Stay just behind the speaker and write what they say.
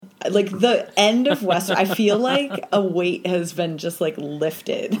like the end of Western, I feel like a weight has been just like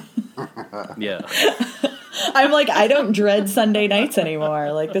lifted. Yeah. I'm like, I don't dread Sunday nights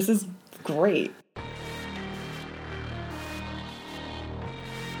anymore. Like, this is great.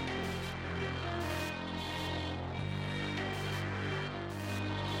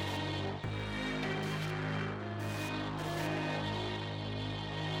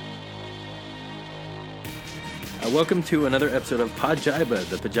 Welcome to another episode of Pajiba,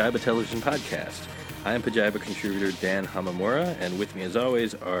 the Pajiba Television Podcast. I am Pajiba contributor Dan Hamamura, and with me as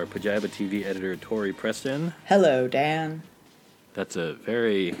always are Pajiba TV editor Tori Preston. Hello, Dan. That's a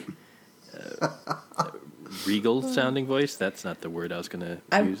very regal-sounding voice. That's not the word I was going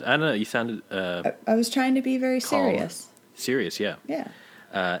to use. I don't know, you sounded... I was trying to be very serious. Calm. Serious, yeah. Yeah.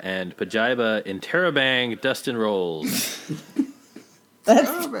 And Pajiba Interrobang Dustin Rolls.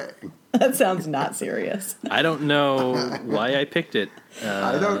 That sounds not serious. I don't know why I picked it.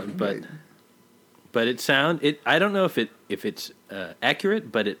 I don't. But I don't know if it's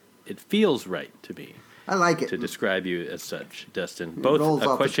accurate, but it feels right to me. I like it to describe you as such, Dustin. Both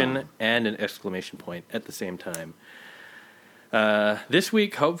a question and an exclamation point at the same time. This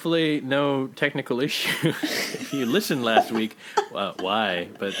week, hopefully, no technical issue. If you listened last week, why?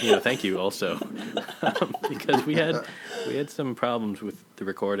 But thank you also, because we had some problems with the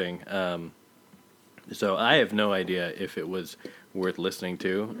recording. So I have no idea if it was worth listening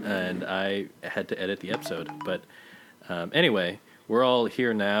to, and I had to edit the episode. But anyway, we're all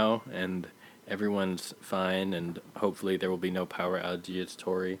here now, and everyone's fine, and hopefully there will be no power outages,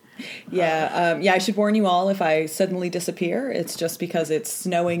 Tori. Yeah, I should warn you all if I suddenly disappear, it's just because it's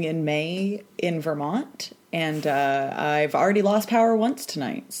snowing in May in Vermont, and I've already lost power once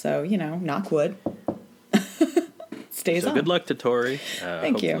tonight, so, knock wood. Stays on. So good luck to Tori,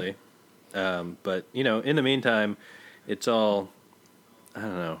 Thank hopefully. You. But, in the meantime, it's all, I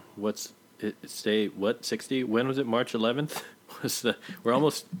don't know, 60? When was it, March 11th? We're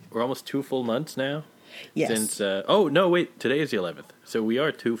almost 2 full months now. Yes. Since today is the 11th. So we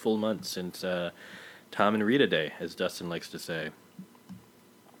are 2 full months since Tom and Rita Day, as Dustin likes to say.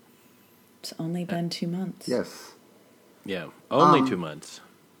 It's only been 2 months. Yes. Yeah, only 2 months.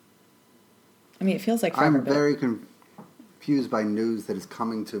 I mean, it feels like forever. I'm very confused by news that is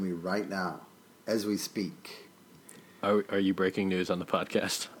coming to me right now as we speak. Are you breaking news on the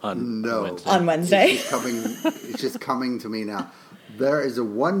podcast on Wednesday? On Wednesday. It's just coming to me now. There is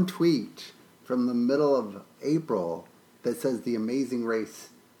one tweet from the middle of April that says The Amazing Race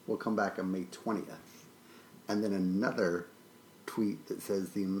will come back on May 20th. And then another tweet that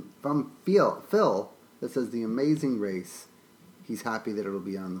says from Phil that says The Amazing Race, he's happy that it'll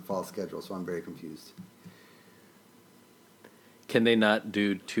be on the fall schedule, so I'm very confused. Can they not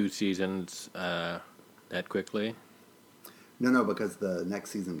do 2 seasons that quickly? No, because the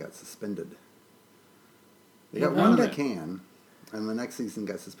next season got suspended. They got one that can, and the next season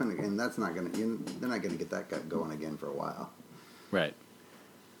got suspended, and that's not going to. They're not going to get that going again for a while. Right.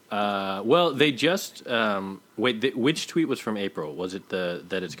 Well, they just which tweet was from April? Was it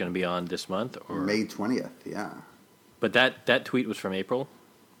that it's going to be on this month or May 20th? Yeah. But that tweet was from April.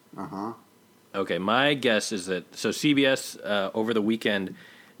 Okay, my guess is that CBS over the weekend.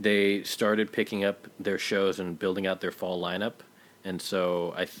 They started picking up their shows and building out their fall lineup. And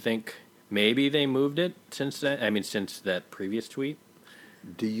so I think maybe they moved it since then. I mean, since that previous tweet.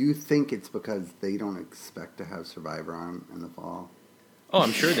 Do you think it's because they don't expect to have Survivor on in the fall? Oh,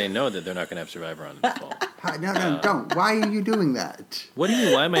 I'm sure they know that they're not going to have Survivor on in the fall. No, don't. Why are you doing that? What do you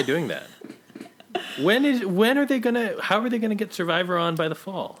mean, why am I doing that? How are they going to get Survivor on by the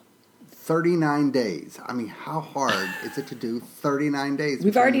fall? 39 days. I mean, how hard is it to do 39 days?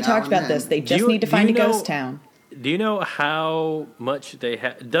 We've already talked about this. They just need to find a ghost town. Do you know how much they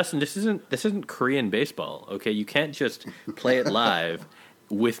have? Dustin, this isn't Korean baseball, okay? You can't just play it live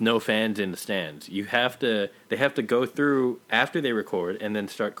with no fans in the stands. They have to go through after they record and then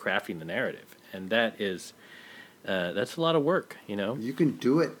start crafting the narrative. And that's a lot of work, You can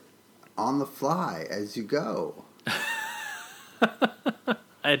do it on the fly as you go.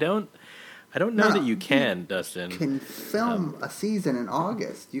 I don't know that you can, Dustin. You can film a season in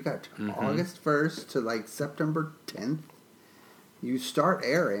August. You got August 1st to September 10th. You start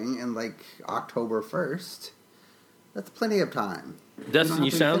airing in October 1st. That's plenty of time. Dustin,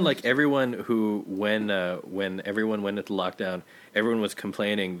 you sound like everyone who, when everyone went into lockdown, everyone was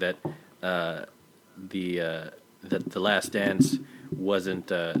complaining that the Last Dance wasn't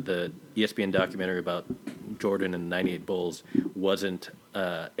the ESPN documentary about Jordan and the 98 Bulls wasn't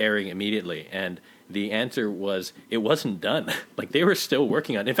airing immediately, and the answer was it wasn't done. They were still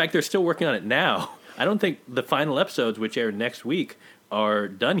working on it. In fact, they're still working on it now. I don't think the final episodes, which air next week, are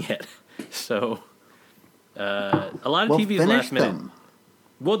done yet. So a lot of TV is last minute. Them.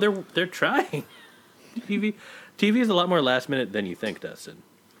 Well, they're trying. TV is a lot more last minute than you think, Dustin.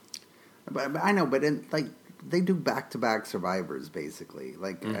 But I know, but they do back-to-back Survivors basically,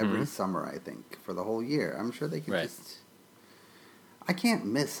 like every summer. I think for the whole year. I'm sure they can just. I can't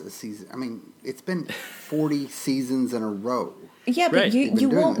miss a season. I mean, it's been 40 seasons in a row. Yeah, but you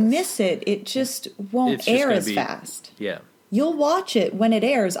won't miss it. It just won't air as fast. Yeah. You'll watch it when it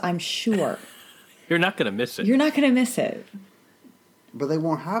airs, I'm sure. You're not going to miss it. You're not going to miss it. But they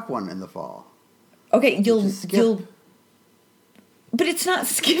won't have one in the fall. Okay, you'll but it's not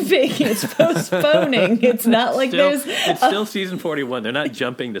skipping, it's postponing. It's not like it's still season 41. They're not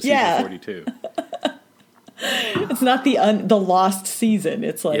jumping to season 42. It's not the lost season.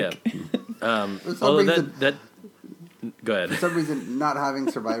 It's like go ahead. For some reason, not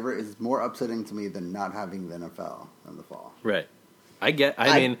having Survivor is more upsetting to me than not having the NFL in the fall. Right. I get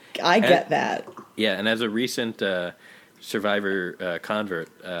that. Yeah, and as a recent Survivor convert,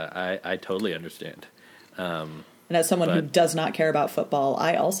 I totally understand. And as someone who does not care about football,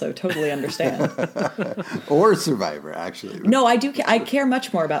 I also totally understand. Or Survivor, actually. No, I do. I care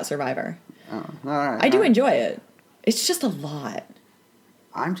much more about Survivor. Oh, all right. I do enjoy it. It's just a lot.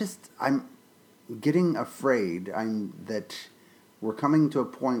 I'm getting afraid that we're coming to a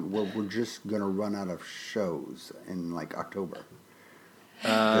point where we're just going to run out of shows in like October.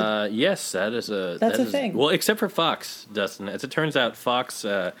 Yes, that's a thing. Well, except for Fox, Dustin. As it turns out, Fox,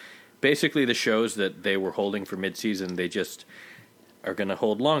 basically the shows that they were holding for mid-season, they just are going to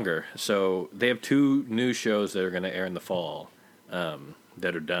hold longer. So they have 2 new shows that are going to air in the fall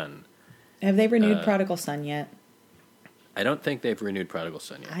that are done. Have they renewed Prodigal Son yet? I don't think they've renewed Prodigal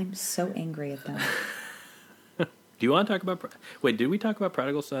Son yet. I'm so angry at them. Do you want to talk about... Wait, did we talk about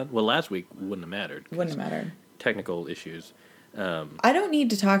Prodigal Son? Well, last week wouldn't have mattered. Wouldn't have mattered. Technical issues. I don't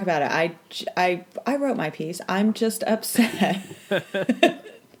need to talk about it. I wrote my piece. I'm just upset.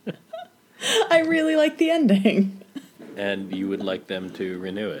 I really like the ending. And you would like them to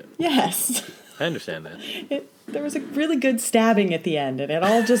renew it? Yes. I understand that. There was a really good stabbing at the end, and it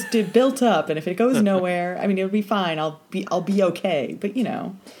all just built up. And if it goes nowhere, I mean, it'll be fine. I'll be okay. But yeah.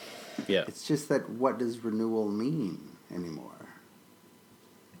 It's just that what does renewal mean anymore?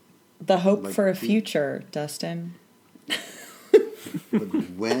 The hope for a future, Dustin. But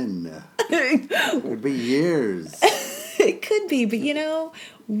when? It would be years. It could be, but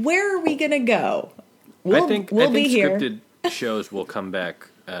where are we going to go? I think be here. Scripted shows will come back.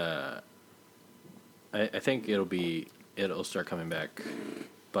 I think it'll start coming back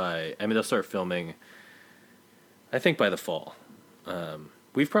they'll start filming, I think, by the fall.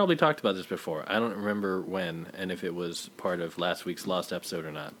 We've probably talked about this before. I don't remember when and if it was part of last week's lost episode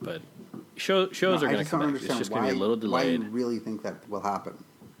or not, but shows are going to come back. It's just going to be a little delayed. Why do you really think that will happen?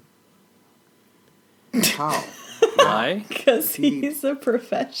 How? Why? Because he's a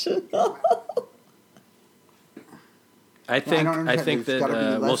professional. I think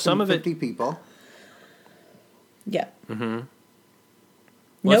that some of 50 people. Yeah. Mm-hmm.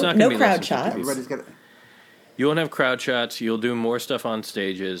 Well, no crowd shots. Everybody's got. You won't have crowd shots. You'll do more stuff on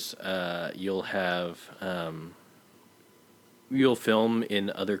stages. You'll have you'll film in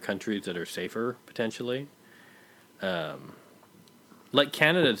other countries that are safer potentially. Like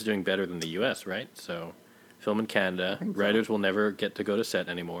Canada's doing better than the U.S., right? So, film in Canada. Writers will never get to go to set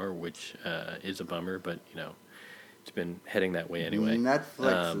anymore, which is a bummer. But it's been heading that way anyway.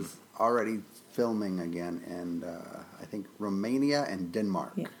 Netflix is already filming again in I think Romania and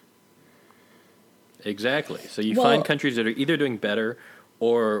Denmark. Yeah. Exactly. So you find countries that are either doing better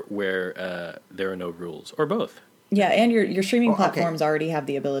or where there are no rules, or both. Yeah, and your streaming platforms already have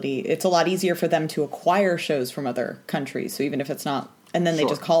the ability. It's a lot easier for them to acquire shows from other countries. So even if it's not, and then they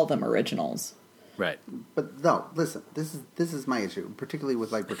just call them originals. Right. But no, listen. This is my issue, particularly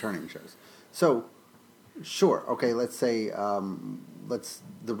with like returning shows. So, sure, okay. Let's say The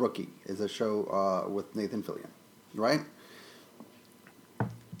Rookie is a show with Nathan Fillion, right?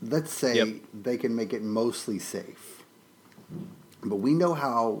 Let's say they can make it mostly safe. But we know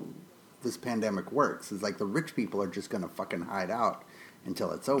how this pandemic works. It's like the rich people are just going to fucking hide out until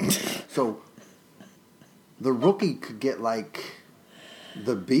it's over. So The Rookie could get like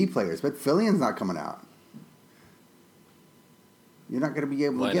the B players, but Fillion's not coming out. You're not going to be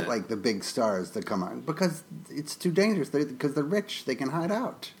able to get like the big stars to come out because it's too dangerous. Because they're rich, they can hide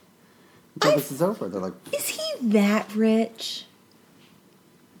out until this is over. They're like, is he that rich?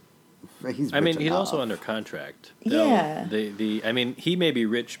 He's he's also under contract. Yeah. He may be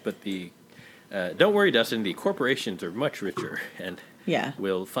rich, but don't worry, Dustin. The corporations are much richer, and Yeah.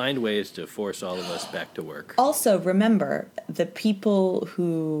 will find ways to force all of us back to work. Also, remember, the people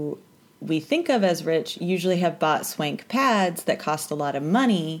who we think of as rich usually have bought swank pads that cost a lot of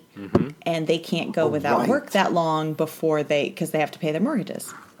money, and they can't go without work that long because they have to pay their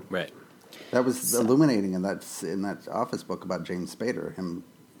mortgages. Right. That was illuminating in that Office book about James Spader. Him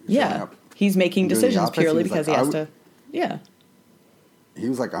showing up, he's making decisions purely because he has to. Yeah. He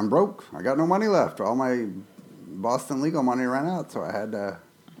was like, I'm broke. I got no money left. All my Boston legal money ran out, so I had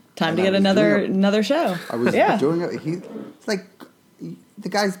time to get another show. I was doing it. It's like, the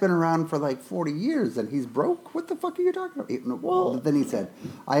guy's been around for like 40 years and he's broke? What the fuck are you talking about? Well, then he said,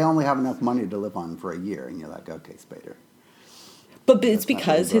 I only have enough money to live on for a year. And you're like, okay, Spader. But it's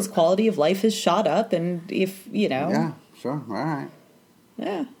because his quality of life has shot up, and if, Yeah, sure, all right.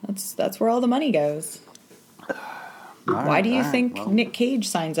 Yeah, that's where all the money goes. Why do you think Nick Cage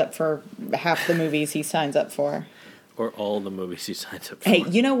signs up for half the movies he signs up for? Or all the movies he signs up for. Hey,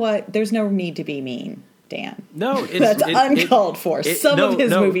 you know what? There's no need to be mean, Dan. No, that's uncalled for. Some of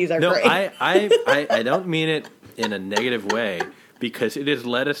his movies are great. I don't mean it in a negative way, because it has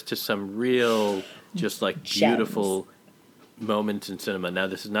led us to some real, just like beautiful moments in cinema. Now,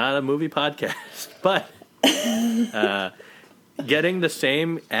 this is not a movie podcast, but getting the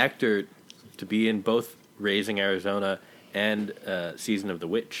same actor to be in both Raising Arizona and Season of the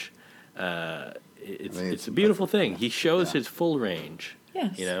Witch, it's a beautiful thing. He shows his full range.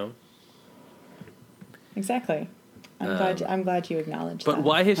 Yes. Exactly. I'm glad you acknowledged that. But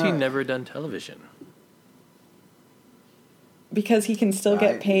why has he never done television? Because he can still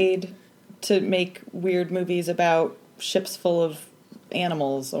get paid to make weird movies about ships full of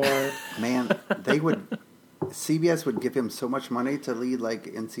animals, or man, CBS would give him so much money to lead like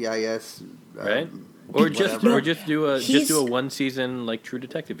NCIS, right? Or just do a one season like True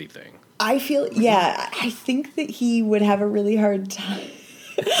Detective-y thing. I think that he would have a really hard time.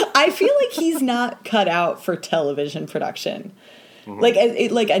 I feel like he's not cut out for television production.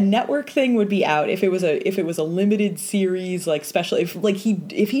 Mm-hmm. Like a network thing would be out if it was a limited series, like special.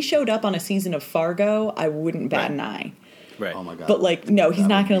 If he showed up on a season of Fargo, I wouldn't bat an eye. Right. Oh my god. But no, he's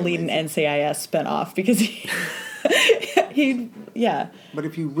not going to lead an NCIS spinoff because he. But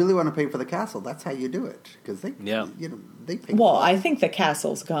if you really want to pay for the castle, that's how you do it, because they pay. Well, I think the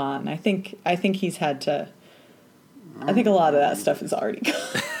castle's gone. I think he's had to. I think a lot of that stuff is already gone.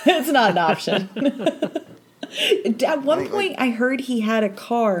 It's not an option. At one point, I heard he had a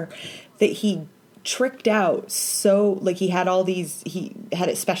car that he tricked out. So, he had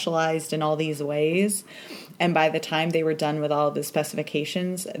it specialized in all these ways. And by the time they were done with all of his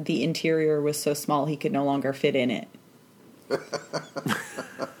specifications, the interior was so small he could no longer fit in it.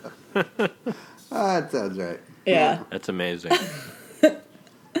 That sounds right. Yeah. That's amazing.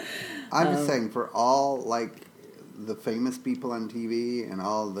 I'm just saying, for all, the famous people on TV and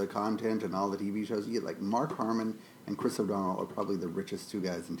all the content and all the TV shows, you get, Mark Harmon and Chris O'Donnell are probably the richest two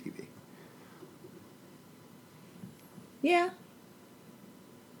guys in TV. Yeah.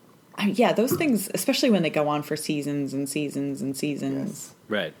 Yeah, those things, especially when they go on for seasons and seasons and seasons. Yes.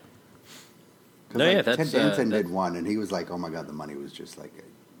 Right. Ted Danson did one, and he was like, oh my god, the money was just,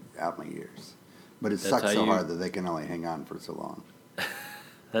 out my ears. But it sucks so hard that they can only hang on for so long.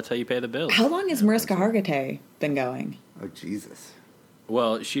 That's how you pay the bills. How long has Mariska Hargitay been going? Oh, Jesus.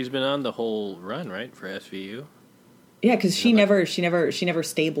 Well, she's been on the whole run, right, for SVU? Yeah, because she never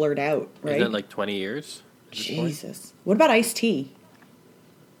stablered out, right? Isn't that 20 years? Jesus. What about Ice-T?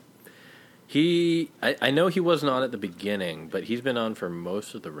 I know he wasn't on at the beginning, but he's been on for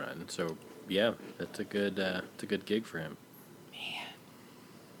most of the run. So, yeah, that's a good gig for him. Man.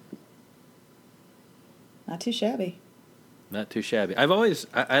 Not too shabby. Not too shabby. I've always,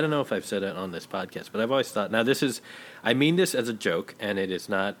 I don't know if I've said it on this podcast, but I've always thought, now I mean this as a joke, and it is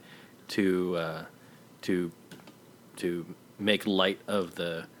not to make light of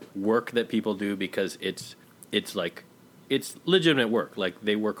the work that people do, because it's legitimate work.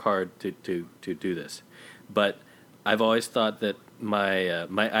 They work hard to do this. But I've always thought that my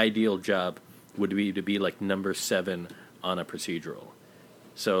ideal job would be to be number 7 on a procedural.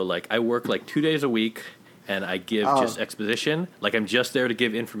 So I work 2 days a week, and I give just exposition. I'm just there to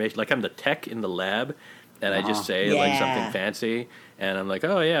give information. I'm the tech in the lab, and I just say something fancy, and I'm like,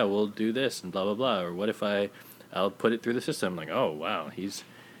 oh yeah, we'll do this and blah blah blah. Or what if I'll put it through the system? I'm like, oh wow,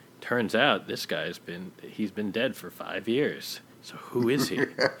 turns out this guy's been dead for 5 years. So who is he?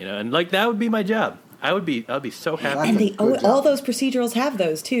 And that would be my job. I'd be so happy. And all those procedurals have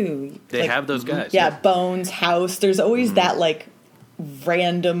those too. They have those guys. Yeah, Bones, House. There's always that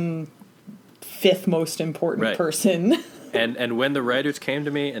random 5th most important person. And when the writers came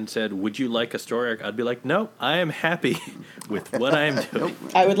to me and said, "Would you like a story arc?" I'd be like, "No, I am happy with what I am doing.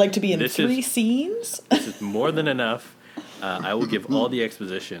 I would like to be in 3 scenes. This is more than enough. I will give all the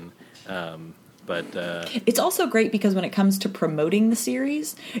exposition." But it's also great because when it comes to promoting the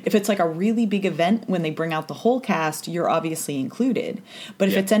series, if it's like a really big event when they bring out the whole cast, you're obviously included. But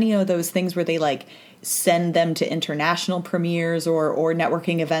if it's any of those things where they like send them to international premieres or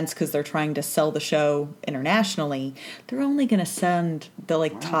networking events because they're trying to sell the show internationally, they're only going to send the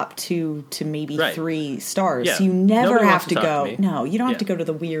like top 2 to maybe 3 stars. Yeah. So you never Nobody have to wants to talk go. to me. No, you don't have to go to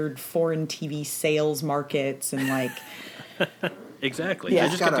the weird foreign TV sales markets and like. Exactly. Yeah. I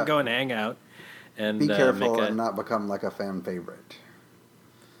just get to go and hang out. And be careful and not become like a fan favorite.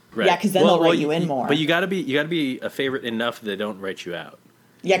 Right. Yeah, because then they'll write you in more. But you got to be a favorite enough that they don't write you out.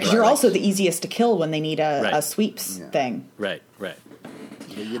 Yeah, because you're also the easiest to kill when they need a sweeps thing. Right. But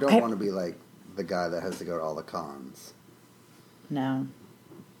you don't want to be like the guy that has to go to all the cons. No.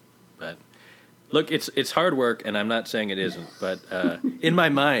 But look, it's hard work, and I'm not saying it isn't. But in my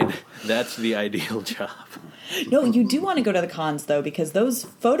mind, that's the ideal job. No, you do want to go to the cons, though, because those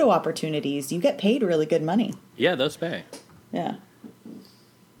photo opportunities, you get paid really good money. Yeah, those pay. Yeah.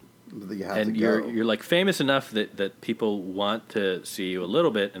 And you're like famous enough that people want to see you a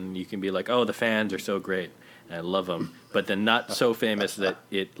little bit, and you can be like, oh, the fans are so great, and I love them. But then not so famous that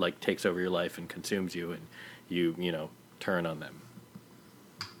it like takes over your life and consumes you, and you turn on them.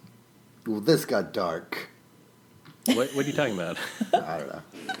 Well, this got dark. What are you talking about? I don't know.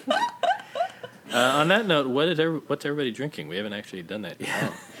 On that note, what's everybody drinking? We haven't actually done that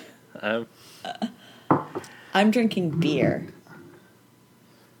yet. I'm drinking beer.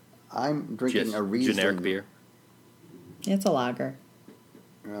 I'm drinking a Riesling. Generic beer? It's a lager.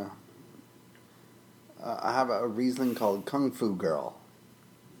 Yeah. I have a Riesling called Kung Fu Girl.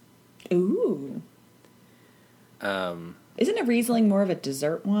 Ooh. Isn't a Riesling more of a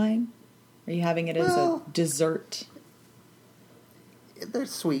dessert wine? Are you having it as a dessert? They're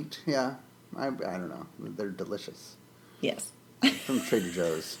sweet, yeah. I don't know. They're delicious. Yes. From Trader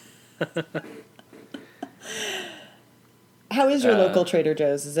Joe's. How is your local Trader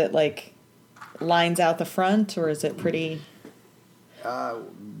Joe's? Is it like lines out the front, or is it pretty?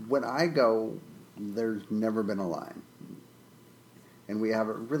 When I go, there's never been a line. And we have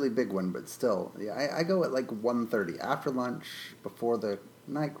a really big one, but still. Yeah, I go at like 1:30 after lunch, before the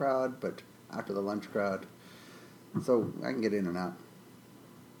night crowd, but after the lunch crowd. So I can get in and out.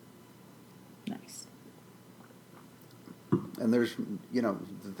 Nice. And there's,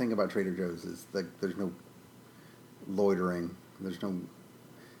 the thing about Trader Joe's is like there's no loitering.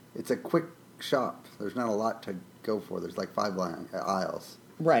 It's a quick shop. There's not a lot to go for. There's like 5 aisles.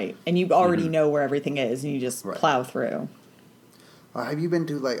 Right. And you already know where everything is, and you just plow through. Have you been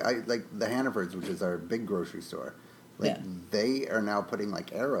to like the Hannafords, which is our big grocery store? They are now putting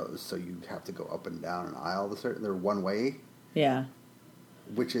like arrows, so you have to go up and down an aisle. They're one way. Yeah.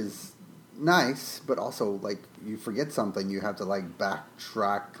 Which is nice, but also like you forget something, you have to like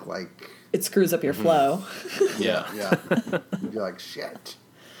backtrack. Like it screws up your flow. Yeah. You're like, shit.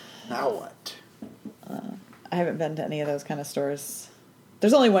 Now what? I haven't been to any of those kind of stores.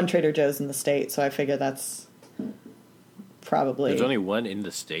 There's only one Trader Joe's in the state, so I figure that's probably... There's only one in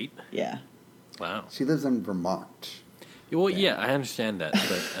the state? Yeah. Wow. She lives in Vermont. Well, yeah, I understand that,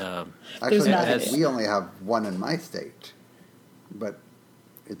 but... actually, we only have one in my state, but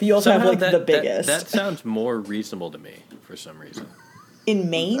you also have, like, the biggest. That sounds more reasonable to me, for some reason. In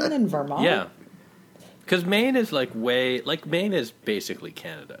Maine than Vermont? Yeah. Because Maine is, Maine is basically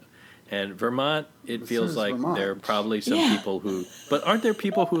Canada. And Vermont, it feels like there are probably some people who... But aren't there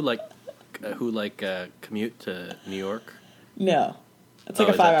people who commute to New York? No. It's like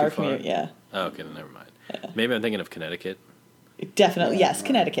a 5-hour commute, yeah. Oh, okay, then never mind. Yeah. Maybe I'm thinking of Connecticut. Definitely, yes,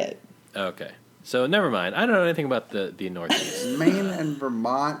 Connecticut. Okay. So, never mind. I don't know anything about the Northeast. Maine and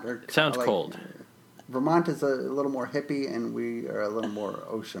Vermont are... Sounds cold. Vermont is a little more hippie, and we are a little more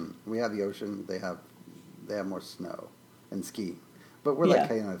ocean. We have the ocean. They have more snow and ski. But we're kind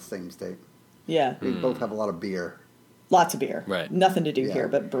of in the same state. Yeah. We both have a lot of beer. Lots of beer. Right. Nothing to do here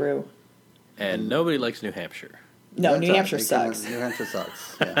but brew. And nobody likes New Hampshire. No, New Hampshire sucks. New Hampshire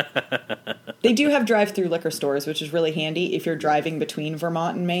sucks, yeah. They do have drive-through liquor stores, which is really handy if you're driving between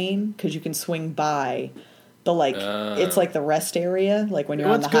Vermont and Maine, because you can swing by the, it's like the rest area, like when you're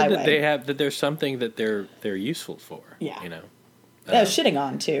on the highway. It's good that there's something that they're useful for, Yeah. you know. Shitting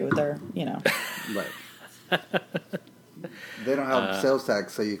on, too. They're, Right. They don't have sales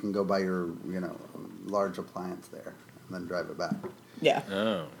tax, so you can go buy your, large appliance there and then drive it back. Yeah.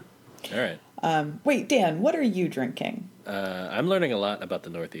 Oh, all right. Wait, Dan, what are you drinking? I'm learning a lot about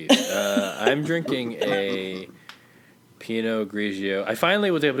the Northeast. I'm drinking a Pinot Grigio. I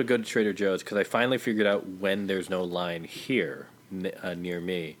finally was able to go to Trader Joe's because I finally figured out when there's no line here near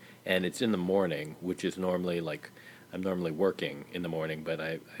me, and it's in the morning, which is normally I'm normally working in the morning, but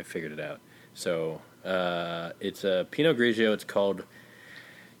I figured it out. So it's a Pinot Grigio. It's called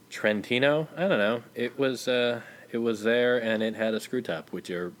Trentino. I don't know. It was there, and it had a screw top,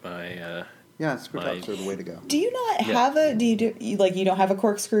 which are my screw tops are the way to go. Do you not have you don't have a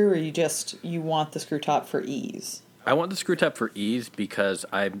corkscrew, or you want the screw top for ease? I want the screw top for ease because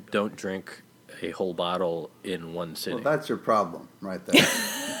I don't drink a whole bottle in one sitting. Well, that's your problem right there.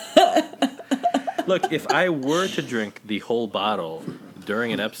 Look, if I were to drink the whole bottle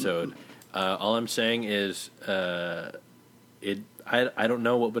during an episode, all I'm saying is I don't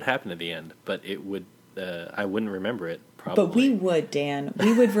know what would happen at the end, but it would I wouldn't remember it probably. But we would, Dan.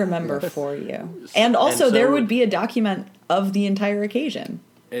 We would remember for you. And also there would be a document of the entire occasion.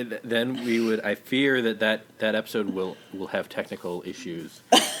 Then we would. I fear that episode will have technical issues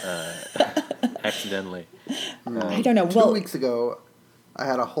accidentally. I don't know. 2 weeks ago, I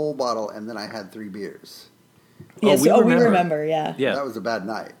had a whole bottle and then I had 3 beers. Yes, we remember. Yeah. That was a bad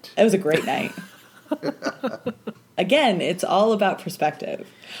night. It was a great night. Again, it's all about perspective.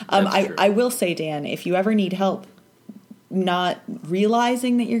 I will say, Dan, if you ever need help not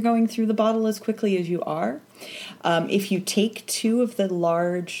realizing that you're going through the bottle as quickly as you are, if you take 2 of the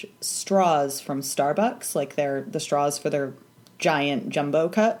large straws from Starbucks, like the straws for their giant jumbo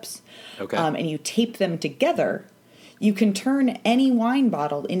cups, and you tape them together, you can turn any wine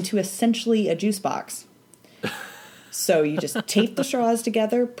bottle into essentially a juice box. So you just tape the straws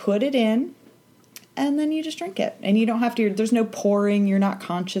together, put it in, and then you just drink it. And you don't have to, there's no pouring, you're not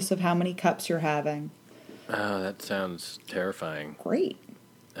conscious of how many cups you're having. Oh, that sounds terrifying. Great.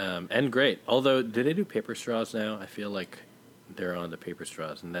 And great. Although, do they do paper straws now? I feel like they're on the paper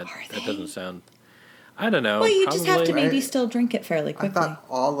straws, and that doesn't sound... I don't know. Well, you just have to maybe still drink it fairly quickly. I thought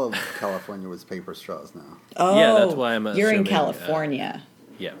all of California was paper straws now. Oh, yeah, that's why I'm you're in California.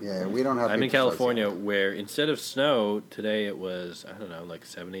 Yeah, we don't have. I'm in California, where instead of snow today, it was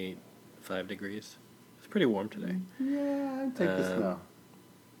 75 degrees. It's pretty warm today. Yeah, I'd take the snow.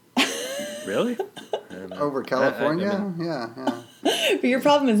 Really? Over California? Yeah. But your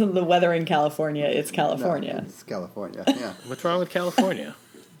problem isn't the weather in California; it's California. No, it's California. Yeah. What's wrong with California?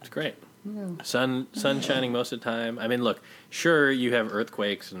 It's great. Yeah. Sun shining most of the time. I mean, look, sure, you have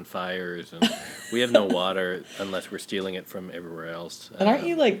earthquakes and fires, and we have no water unless we're stealing it from everywhere else. And aren't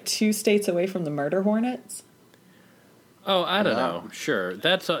you 2 states away from the murder hornets? Oh, I don't know. Sure,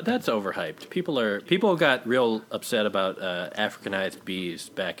 that's overhyped. People got real upset about Africanized bees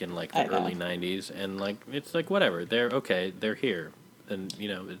back in the early '90s, and it's whatever. They're here, and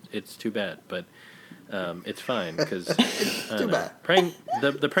it's too bad, but. It's fine because too bad.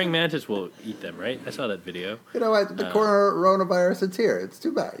 The praying mantis will eat them, right? I saw that video. The coronavirus, it's here. It's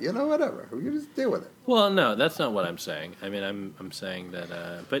too bad. Whatever. You just deal with it. Well, no, that's not what I'm saying. I mean, I'm saying that,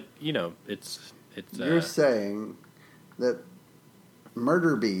 but it's. You're saying that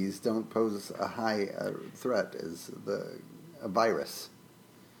murder bees don't pose a high threat as a virus.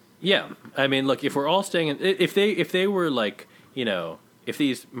 Yeah, I mean, look, if we're all staying in, if they were if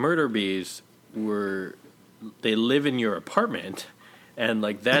these murder bees they live in your apartment and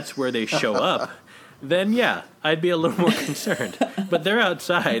that's where they show up, then yeah, I'd be a little more concerned. But they're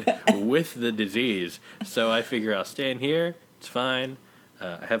outside with the disease, so I figure I'll stay in here. It's fine.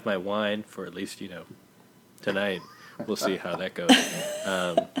 I have my wine for at least tonight. We'll see how that goes.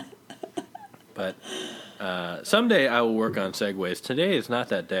 But someday I will work on segues. Today is not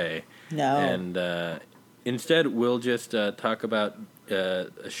that day. No. And instead we'll just talk about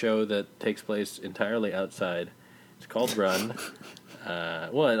a show that takes place entirely outside. It's called Run.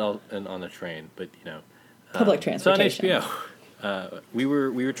 And on the train, but public transportation. It's on HBO. We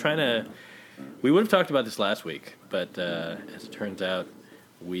were trying to. We would have talked about this last week, but as it turns out,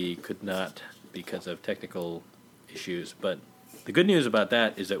 we could not because of technical issues. But the good news about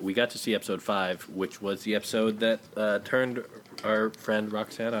that is that we got to see episode 5, which was the episode that turned our friend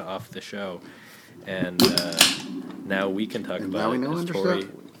Roxana off the show. And now we can talk about it as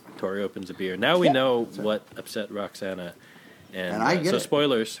Tori opens a beer. Now we know what upset Roxana. And so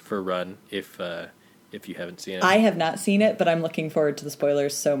spoilers for Run if you haven't seen it. I have not seen it, but I'm looking forward to the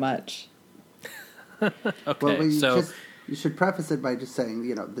spoilers so much. Okay, well, you should preface it by just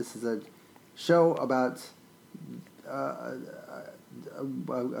saying, this is a show about a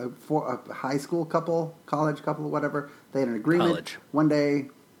high school couple, college couple, whatever. They had an agreement. College. One day...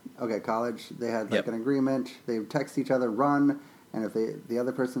 Okay, college. They had an agreement. They would text each other, run, and if the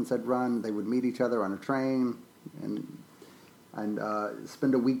other person said run, they would meet each other on a train and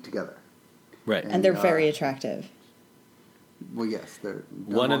spend a week together. Right. And they're very attractive. Well, yes, they're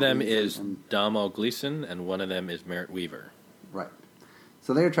one of them is Domhnall Gleeson, and one of them is Merritt Weaver. Right.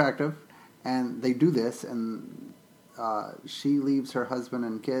 So they're attractive, and they do this, and she leaves her husband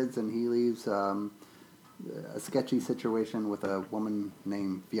and kids, and he leaves a sketchy situation with a woman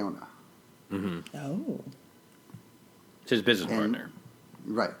named Fiona. Mm-hmm. Oh. It's his business partner.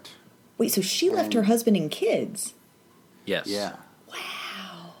 Right. Wait, so she left her husband and kids? Yes. Yeah.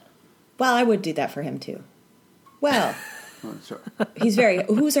 Wow. Well, I would do that for him, too. Well, Sure.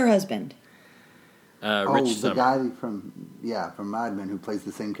 Who's her husband? Rich Summer. The guy from Mad Men who plays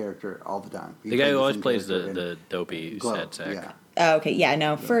the same character all the time. The guy who always plays the dopey sad sack. Yeah. Oh, okay, yeah,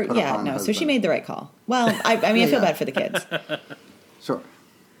 no, so she made the right call. Well, I feel bad for the kids. Sure.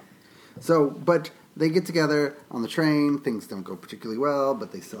 So, but they get together on the train. Things don't go particularly well,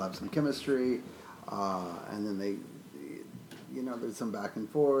 but they still have some chemistry. And then they, there's some back and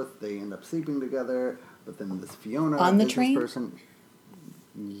forth. They end up sleeping together. But then this Fiona on the train person.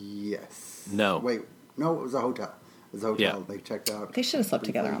 Yes. No. Wait. No, it was a hotel. It was a hotel. Yeah. They checked out. They should have slept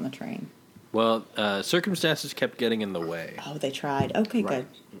together on the train. Well, circumstances kept getting in the way. Oh, they tried. Okay, Right.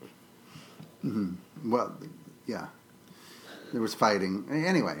 good. Mm-hmm. Well, yeah. There was fighting.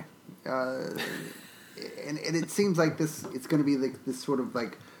 Anyway. And it seems like it's going to be like this sort of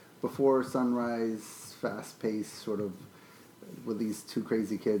like before sunrise, fast-paced sort of where these two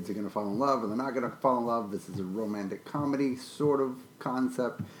crazy kids are going to fall in love, or they're not going to fall in love. This is a romantic comedy sort of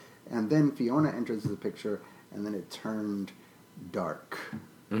concept. And then Fiona enters the picture, and then it turned dark.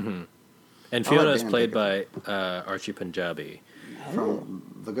 Mm-hmm. And Fiona is played by Archie Punjabi. From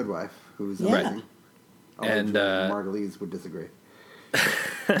The Good Wife, who's amazing. And Margulies would disagree.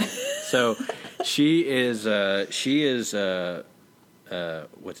 So she is what's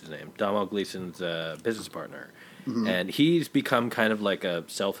his name? Domhnall Gleeson's business partner. Mm-hmm. And he's become kind of like a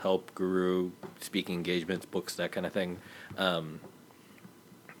self-help guru, speaking engagements, books, that kind of thing.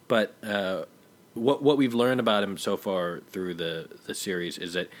 But what we've learned about him so far through the series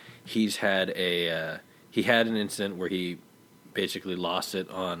is that he's had an incident where he basically lost it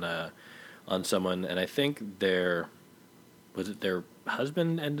on someone, and I think their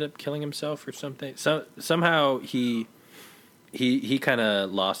husband ended up killing himself or something. So somehow he kind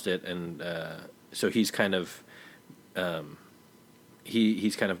of lost it, and so he's kind of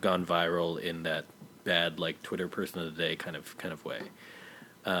he's kind of gone viral in that bad like Twitter person of the day kind of way.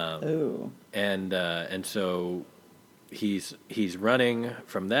 And so he's running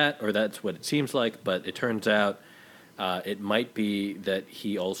from that, or that's what it seems like. But it turns out it might be that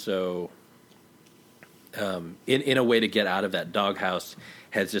he also, in a way to get out of that doghouse,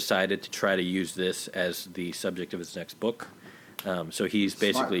 has decided to try to use this as the subject of his next book. So he's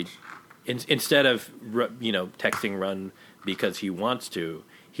basically, instead of texting Run because he wants to,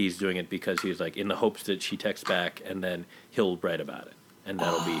 he's doing it because he's like in the hopes that she texts back and then he'll write about it, and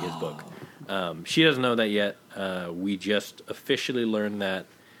that'll be his book. She doesn't know that yet. We just officially learned that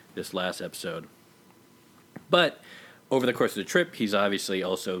this last episode. But over the course of the trip, he's obviously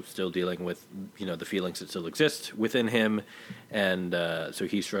also still dealing with the feelings that still exist within him, and so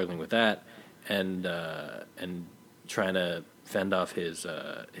he's struggling with that, and trying to fend off his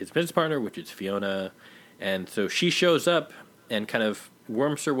business partner, which is Fiona. And so she shows up and kind of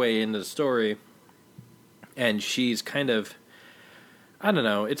worms her way into the story, and she's kind of, I don't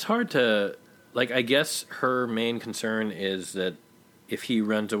know, it's hard to, like, I guess her main concern is that if he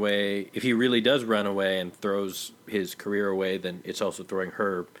really does run away and throws his career away, then it's also throwing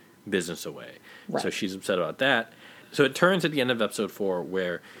her business away. Right. So she's upset about that. So it turns at the end of episode 4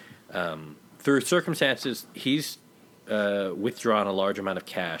 where, through circumstances, he's withdrawn a large amount of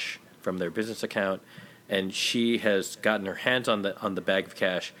cash from their business account, and she has gotten her hands on the bag of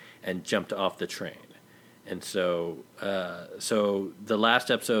cash and jumped off the train. And so the last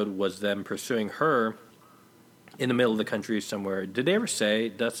episode was them pursuing her in the middle of the country somewhere. Did they ever say,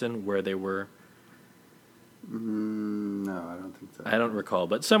 Dustin, where they were? No, I don't think so. I don't recall,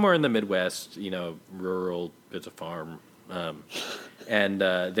 but somewhere in the Midwest, rural, it's a farm.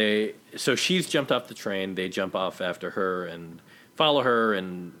 So she's jumped off the train. They jump off after her and follow her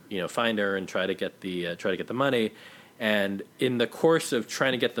and find her and try to get the money. And in the course of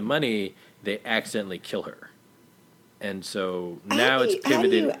trying to get the money, they accidentally kill her. And so now it's pivoted. How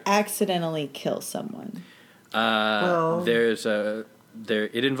do you accidentally kill someone? It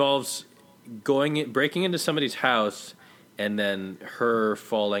involves breaking into somebody's house and then her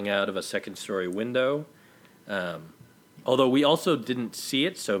falling out of a second-story window. Although we also didn't see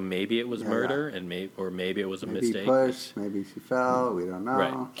it, so maybe it was murder, and maybe it was a mistake. Maybe pushed, maybe she fell. We don't know.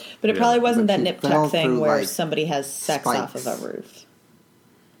 Right. But it probably wasn't that nip tuck thing where somebody has sex spikes off of a roof.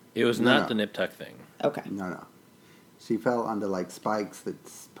 It was not the nip tuck thing. Okay. No. She fell onto like spikes that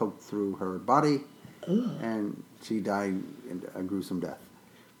poked through her body, and she died a gruesome death.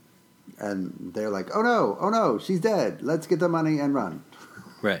 And they're like, oh no, she's dead. Let's get the money and run.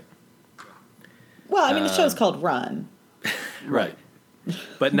 Right. Well, I mean, the show's called Run. Right.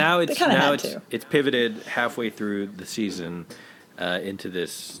 But now it's to. it's pivoted halfway through the season into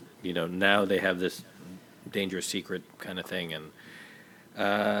this, now they have this dangerous secret kind of thing,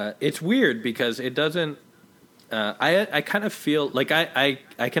 and it's weird because it doesn't I kind of feel like I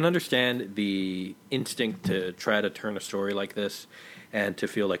can understand the instinct to try to turn a story like this and to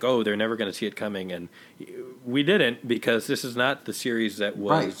feel like, oh, they're never going to see it coming, and we didn't, because this is not the series that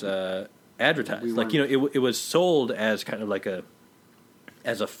was advertised. It was sold as kind of like a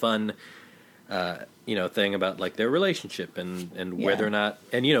fun thing about like their relationship and whether or not,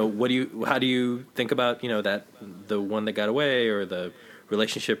 and how do you think about that the one that got away, or the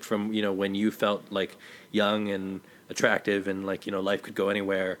relationship from when you felt like young and attractive and like life could go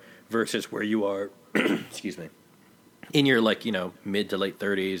anywhere, versus where you are excuse me, in your like mid to late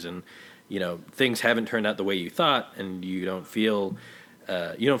 30s, and things haven't turned out the way you thought, and you don't feel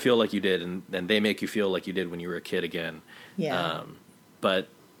like you did, and they make you feel like you did when you were a kid again. But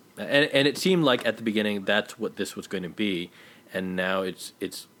it seemed like at the beginning that's what this was going to be, and now it's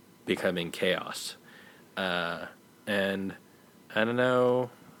becoming chaos. And I don't know.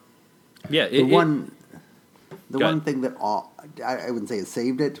 Yeah, the one thing that I wouldn't say it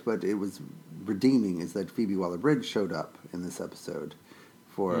saved it, but it was redeeming, is that Phoebe Waller-Bridge showed up in this episode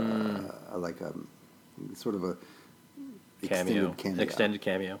for sort of a extended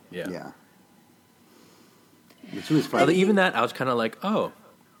cameo. Yeah. Which was fun. Even that, I was kind of like, oh,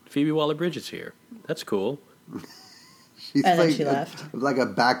 Phoebe Waller-Bridge is here. That's cool. She's and then she left. Like a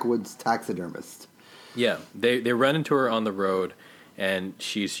backwoods taxidermist. Yeah, they run into her on the road, and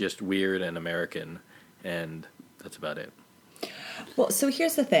she's just weird and American, and that's about it. Well, so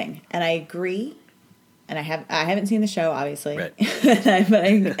here's the thing, and I agree, and I haven't seen the show, obviously, right.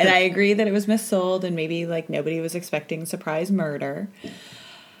 and I agree that it was missold, and maybe like nobody was expecting surprise murder.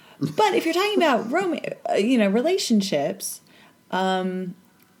 But if you're talking about relationships, I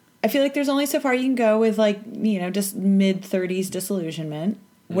feel like there's only so far you can go with like just mid-30s disillusionment.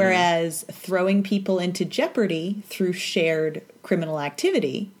 Whereas throwing people into jeopardy through shared criminal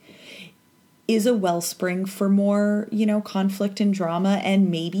activity is a wellspring for more, conflict and drama and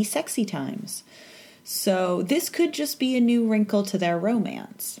maybe sexy times. So this could just be a new wrinkle to their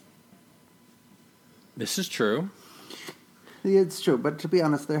romance. This is true. Yeah, it's true, but to be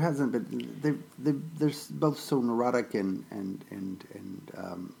honest, there hasn't been. They're both so neurotic and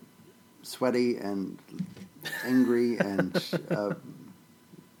sweaty and angry and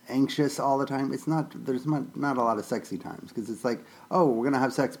anxious all the time. There's not a lot of sexy times, because it's like, oh, we're gonna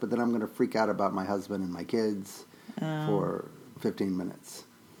have sex, but then I'm gonna freak out about my husband and my kids for 15 minutes.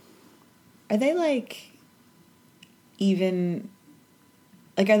 Are they are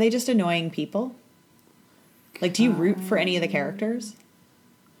they just annoying people? Like, do you root for any of the characters?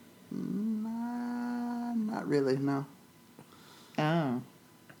 Not really, no. Oh.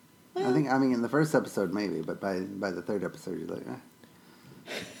 Well. I mean, in the first episode maybe, but by the third episode you're like,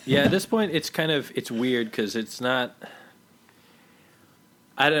 Yeah, at this point it's weird, because it's not.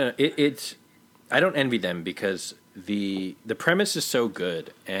 I don't know. I don't envy them, because the premise is so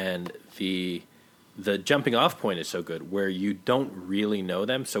good, and the jumping off point is so good, where you don't really know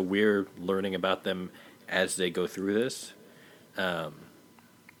them, so we're learning about them as they go through this,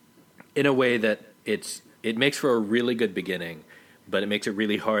 in a way that it makes for a really good beginning, but it makes it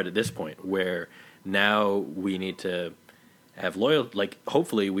really hard at this point, where now we need to have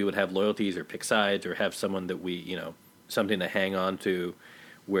hopefully we would have loyalties or pick sides, or have someone that we, something to hang on to,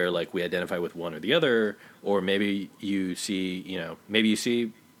 where like we identify with one or the other, or maybe you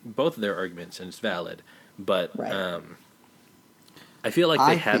see both of their arguments and it's valid, but right. I feel like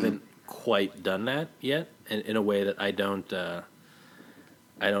they haven't quite done that yet, in a way that I don't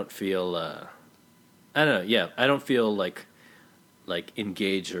feel I don't know. Yeah, I don't feel like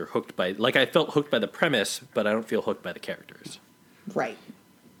engaged or hooked by, like I felt hooked by the premise, but I don't feel hooked by the characters. Right.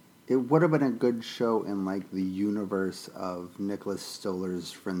 It would have been a good show in like the universe of Nicholas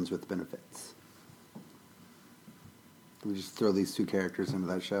Stoller's Friends with Benefits. We just throw these two characters into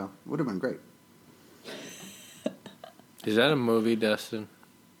that show. Would have been great. Is that a movie, Dustin?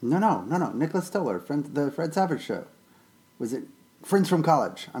 No. Nicholas Stoller, the Fred Savage show. Was it Friends from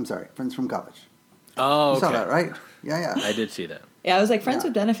College? I'm sorry, Friends from College. Oh, okay. You saw that, right? Yeah. I did see that. Yeah, I was like, Friends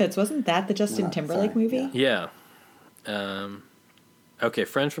with Benefits. Wasn't that the Justin Timberlake movie? Yeah. Okay,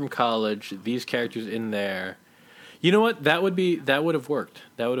 Friends from College. These characters in there. You know what? That would have worked.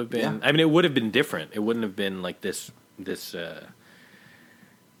 That would have been. Yeah. I mean, it would have been different. It wouldn't have been like this this.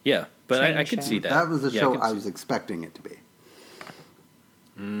 Yeah, but I could see that. That was the show I was expecting it to be.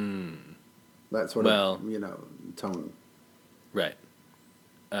 That sort of, tone. Right.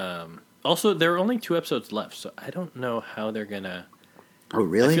 Also, there are only 2 episodes left, so I don't know how they're gonna. Oh,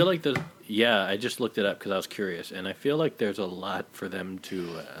 really? I feel like yeah, I just looked it up because I was curious, and I feel like there's a lot for them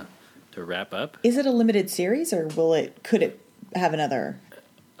to wrap up. Is it a limited series, or could it have another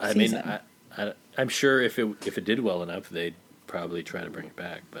season? I mean, I'm sure if it did well enough, they'd probably try to bring it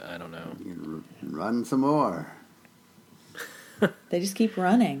back, but I don't know. You can run some more. They just keep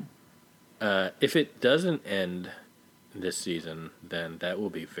running. If it doesn't end this season, then that will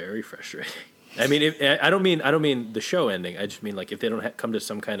be very frustrating. I mean, I don't mean the show ending. I just mean like if they don't come to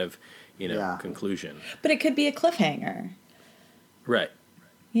some kind of conclusion. But it could be a cliffhanger, right?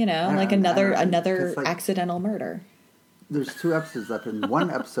 Like another accidental murder. There's 2 episodes left, and one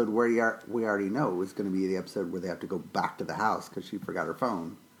episode where we already know is going to be the episode where they have to go back to the house because she forgot her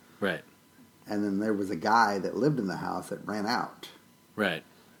phone. Right. And then there was a guy that lived in the house that ran out. Right.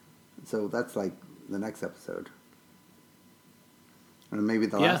 So that's like the next episode. And maybe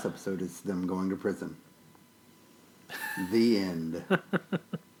the last episode is them going to prison. The end.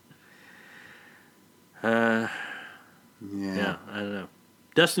 Yeah, I don't know.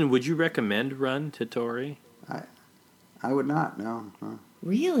 Dustin, would you recommend Run to Tori? I would not, no.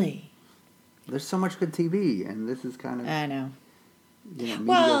 Really? There's so much good TV, and this is kind of... I know.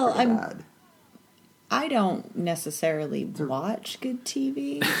 Mediocre to bad. I don't necessarily watch good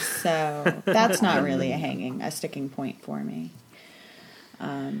TV, so that's not really a sticking point for me.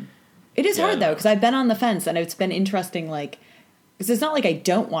 It is hard, though, because I've been on the fence, and it's been interesting, because it's not like I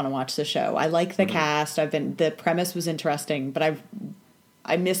don't want to watch the show. I like the cast. The premise was interesting, but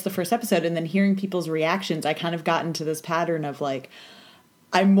I missed the first episode, and then hearing people's reactions, I kind of got into this pattern of,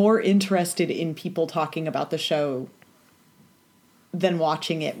 I'm more interested in people talking about the show than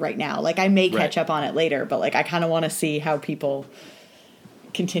watching it right now. I may catch up on it later, but, I kind of want to see how people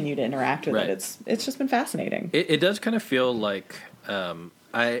continue to interact with it. It's just been fascinating. It does kind of feel like...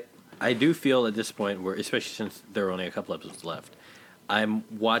 I do feel at this point where, especially since there are only a couple episodes left, I'm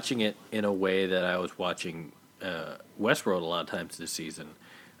watching it in a way that I was watching Westworld a lot of times this season,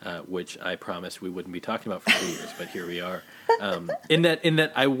 which I promised we wouldn't be talking about for 2 years, but here we are. In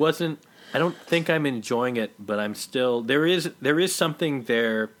that I don't think I'm enjoying it, but I'm still there is something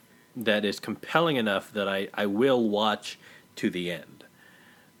there that is compelling enough that I will watch to the end.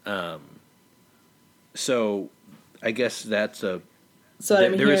 So I guess that's a. So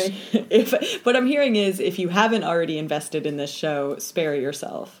what I'm hearing is, if you haven't already invested in this show, spare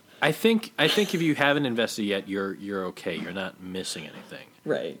yourself. I think if you haven't invested yet, you're okay. You're not missing anything.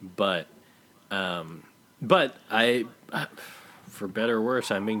 Right. But I, for better or worse,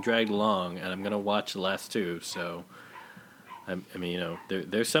 I'm being dragged along, and I'm going to watch the last 2. So,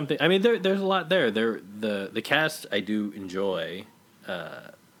 there's something. I mean, there's a lot there. The cast I do enjoy,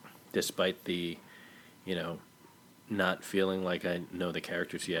 despite the, not feeling like I know the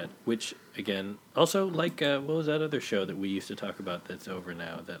characters yet, which, again, also, what was that other show that we used to talk about that's over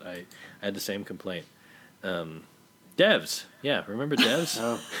now that I had the same complaint? Devs. Yeah, remember Devs?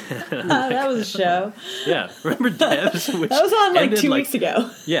 That was a show. Yeah, remember Devs? Which that was on 2 weeks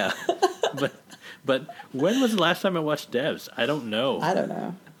ago. Yeah, but when was the last time I watched Devs? I don't know.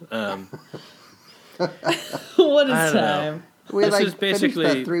 What is time? We finished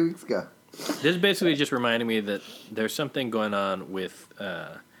that 3 weeks ago. This is basically just reminding me that there's something going on with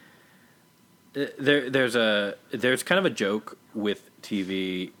there's kind of a joke with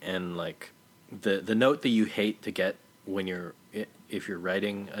TV and the note that you hate to get when if you're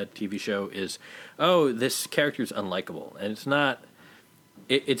writing a TV show is, oh, this character's unlikable, and it's not.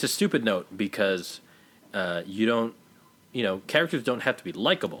 It's a stupid note because characters don't have to be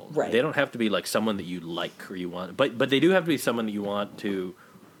likable. Right. They don't have to be someone that you like or you want, but they do have to be someone that you want to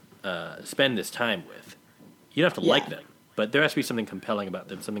spend this time with. You don't have to like them, but there has to be something compelling about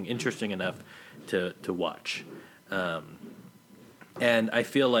them, something interesting enough to watch. And I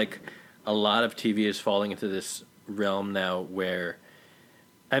feel like a lot of TV is falling into this realm now where,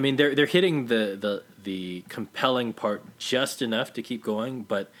 I mean, they're hitting the compelling part just enough to keep going,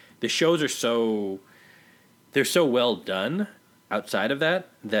 but the shows are they're so well done outside of that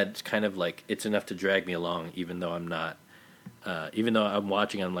it's kind of it's enough to drag me along, even though I'm not. Even though I'm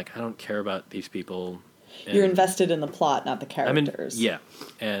watching, I'm I don't care about these people. You're invested in the plot, not the characters.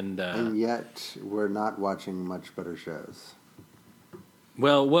 And yet we're not watching much better shows.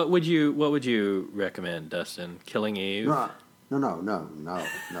 Well, what would you recommend, Dustin? Killing Eve? No. I'm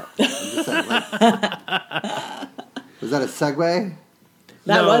just saying. Was that a segue?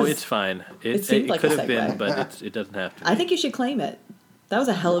 It's fine. It seemed like could a have segue. been, but it doesn't have to be. I think you should claim it. That was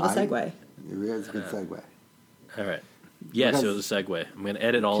a hell of a segue. It is a good segue. All right. Yes, Because it was a segue. I'm going to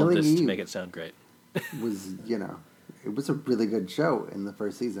edit all Killing of this to Eve make it sound great. Was, it was a really good show in the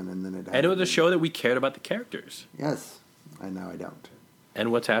first season, and then And it was a show that we cared about the characters. Yes, I know I don't.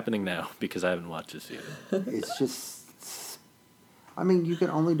 And what's happening now, because I haven't watched this either. It's just, I mean, you can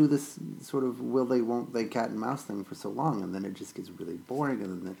only do this sort of will they, won't they cat and mouse thing for so long, and then it just gets really boring.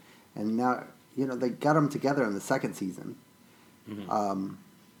 And now, they got them together in the second season. Mm-hmm.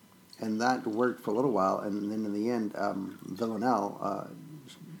 And that worked for a little while, and then in the end, Villanelle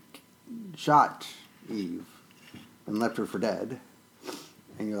shot Eve and left her for dead.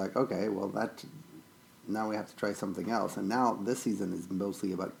 And you're like, okay, well, now we have to try something else. And now this season is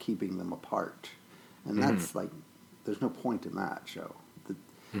mostly about keeping them apart. And that's like, there's no point in that show.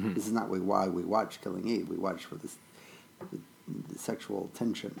 This is not why we watch Killing Eve. We watch for the sexual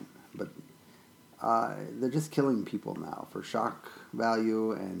tension. But they're just killing people now for shock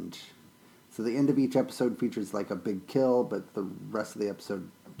value. And so the end of each episode features like a big kill, but the rest of the episode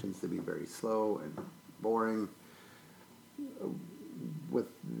tends to be very slow and boring, with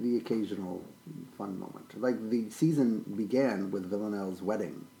the occasional fun moment. Like, the season began with Villanelle's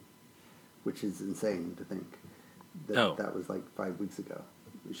wedding, which is insane to think that was like 5 weeks ago.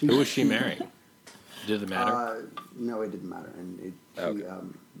 Who was she marrying? Did it matter? No, it didn't matter, and Okay.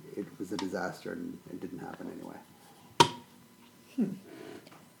 it was a disaster, and it didn't happen anyway.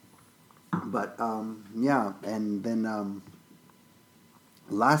 But and then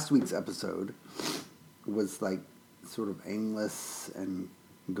last week's episode was like sort of aimless and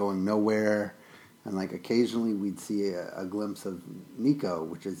going nowhere, and like occasionally we'd see a glimpse of Nico,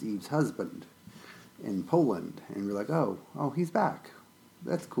 which is Eve's husband, in Poland, and we're like, oh, he's back.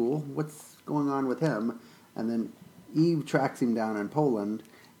 That's cool. What's going on with him? And then Eve tracks him down in Poland,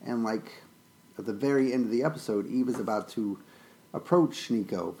 and like at the very end of the episode, Eve is about to approach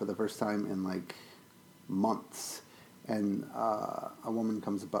Nico for the first time in like months, and a woman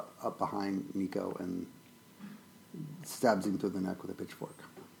comes up behind Nico and stabs him through the neck with a pitchfork.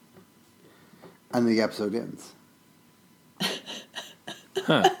 And the episode ends.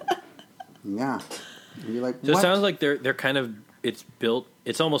 Huh. Yeah. And you're like, So what? it sounds like they're kind of, it's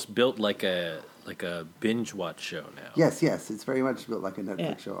almost built like a binge watch show now. Yes, it's very much built like a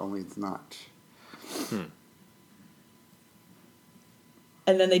Netflix show, only it's not.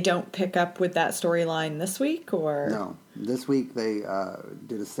 And then they don't pick up with that storyline this week, or? No. This week they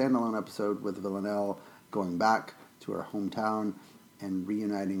did a standalone episode with Villanelle going back to her hometown and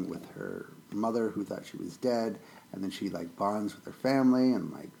reuniting with her mother, who thought she was dead, and then she like bonds with her family,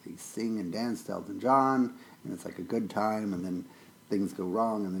 and like they sing and dance to Elton John, and it's like a good time, and then things go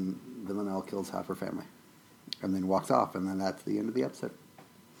wrong, and then Villanelle kills half her family, and then walks off, and then that's the end of the episode.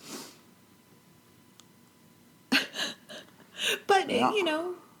 But,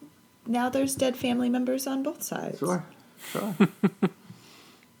 now there's dead family members on both sides. Sure.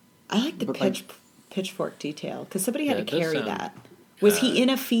 I like the pitchfork detail, because somebody had to carry sound, that. Was he in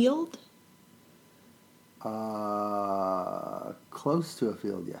a field? Close to a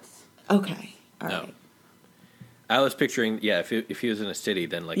field, yes. Okay, all right. No. I was picturing, if he was in a city,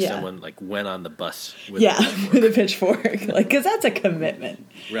 then someone like went on the bus with with a pitchfork, because that's a commitment.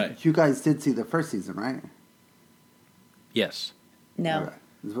 Right. You guys did see the first season, right? Yes. No.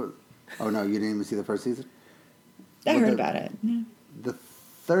 Okay. Oh, no, you didn't even see the first season? I heard about it. Yeah. The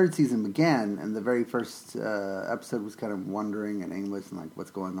third season began, and the very first episode was kind of wandering and aimless and like, what's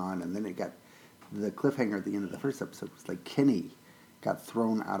going on? And then it got, the cliffhanger at the end of the first episode was like Kenny got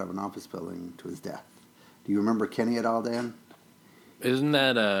thrown out of an office building to his death. Do you remember Kenny at all, Dan? Isn't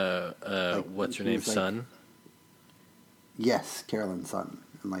that, what's her name's son? Yes, Carolyn's son.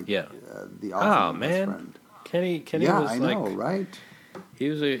 And the awesome best friend. Kenny yeah, was I know, right? He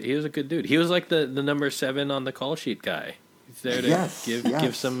was a good dude. He was like the number 7 on the call sheet guy. He's there to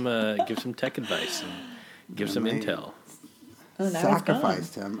give some tech advice and give some intel. Oh, now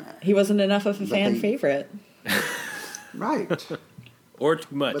sacrificed him. He wasn't enough of a fan favorite. Right. Or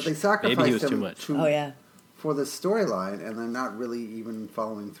too much. But they sacrificed Maybe he was him too much. For the storyline, and they're not really even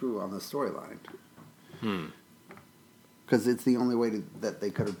following through on the storyline. Because it's the only way that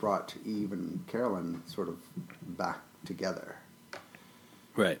they could have brought Eve and Carolyn sort of back together.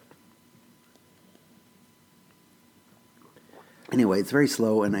 Right. Anyway, it's very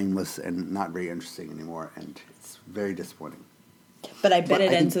slow and aimless and not very interesting anymore, and it's very disappointing. But I bet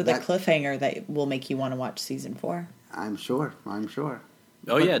it ends with a cliffhanger that will make you want to watch season 4. I'm sure.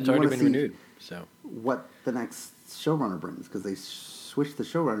 Oh, yeah, it's already been renewed. So what the next showrunner brings, because they switch the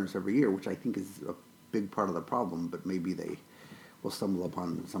showrunners every year, which I think is a big part of the problem, but maybe they we'll stumble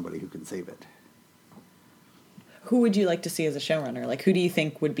upon somebody who can save it. Who would you like to see as a showrunner? Like, who do you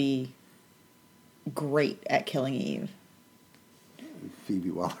think would be great at Killing Eve?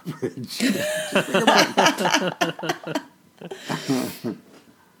 Phoebe Waller-Bridge. Just bring her back.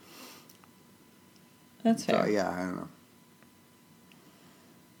 That's fair. So, yeah, I don't know.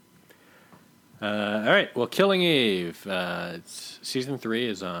 All right. Well, Killing Eve. Season 3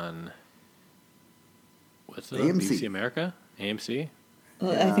 is on. What's it? AMC. BBC America? AMC?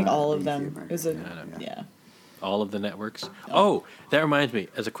 Well, I think all of BBC them. America. It was Yeah. All of the networks. Oh, that reminds me.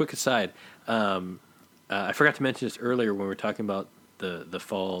 As a quick aside, I forgot to mention this earlier when we were talking about the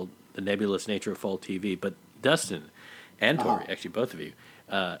fall, the nebulous nature of fall TV. But Dustin and Tori, actually both of you,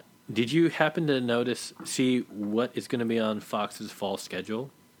 did you happen to see what is going to be on Fox's fall schedule?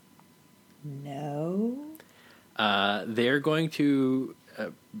 No. They're going to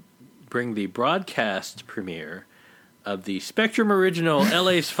bring the broadcast premiere of the Spectrum Original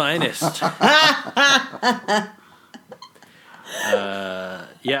LA's Finest.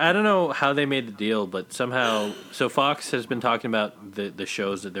 Yeah, I don't know how they made the deal, but somehow... So Fox has been talking about the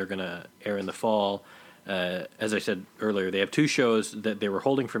shows that they're going to air in the fall. As I said earlier, they have 2 shows that they were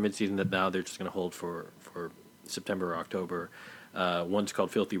holding for midseason that now they're just going to hold for September or October. One's called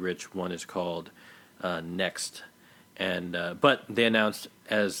Filthy Rich, one is called Next. But they announced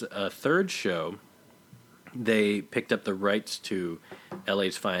as a 3rd show, they picked up the rights to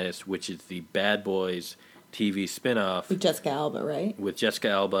LA's Finest, which is the Bad Boys TV spinoff. With Jessica Alba, right? With Jessica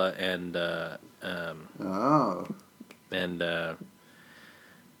Alba and...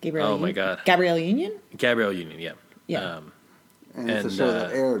 Gabrielle oh, my God. Gabrielle Union? Gabrielle Union, yeah. Yeah. And it's a show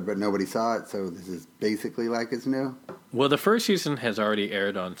that aired, but nobody saw it, so this is basically like it's new? Well, the first season has already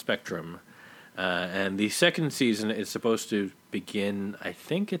aired on Spectrum, and the second season is supposed to begin, I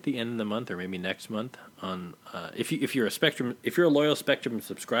think, at the end of the month or maybe next month. On if you're a loyal Spectrum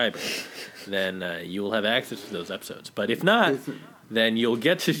subscriber, then you will have access to those episodes. But if not, then you'll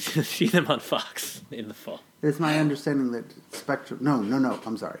get to see them on Fox in the fall. It's my understanding that Spectrum... No,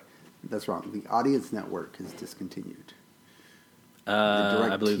 I'm sorry. That's wrong. The Audience Network is discontinued.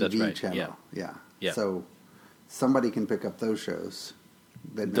 I believe that's right. Channel. Yeah. So somebody can pick up those shows.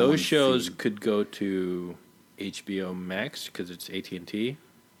 Those shows could go to HBO Max because it's AT&T.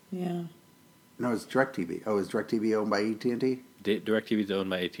 Yeah. No, it's DirecTV. Oh, is DirecTV owned by AT&T? DirecTV is owned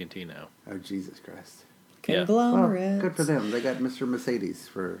by AT&T now. Oh, Jesus Christ. Conglomerates. Well, good for them. They got Mr. Mercedes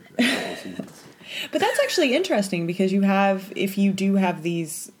for a couple seasons. But that's actually interesting because if you do have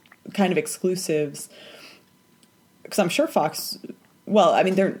these kind of exclusives, because I'm sure Fox,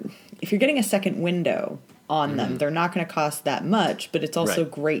 if you're getting a second window on them, they're not going to cost that much, but it's also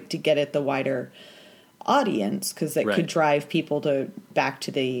great to get at the wider audience because it could drive people back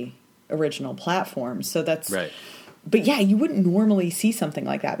to the original platform. So that's right. But yeah, you wouldn't normally see something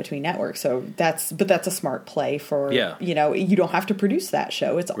like that between networks. So that's a smart play for you don't have to produce that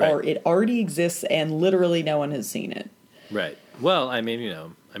show. It already exists and literally no one has seen it. Right. Well, I mean,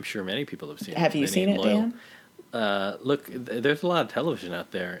 I'm sure many people have seen it. Have you seen it, Dan? Look, there's a lot of television out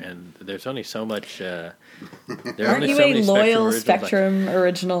there, and there's only so much. Aren't you a loyal Spectrum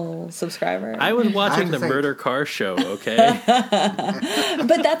Original subscriber? I was watching the Murder Car Show, okay?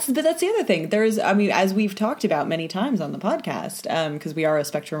 But that's the other thing. As we've talked about many times on the podcast, because we are a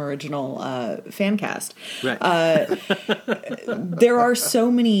Spectrum Original fan cast. Right. There are so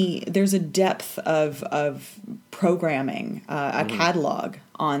many. There's a depth of programming, a catalog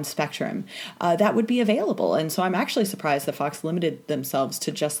on Spectrum that would be available, and so I'm actually surprised that Fox limited themselves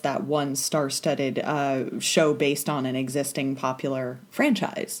to just that one star-studded show based on an existing popular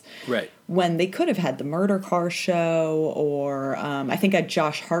franchise. Right. When they could have had the Murder Car Show, or I think a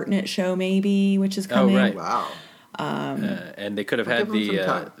Josh Hartnett show, maybe, which is coming. Oh, right. Wow. And they could have had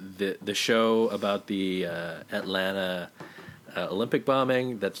the show about the Atlanta Olympic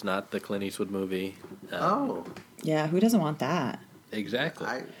bombing. That's not the Clint Eastwood movie. Yeah, who doesn't want that? Exactly.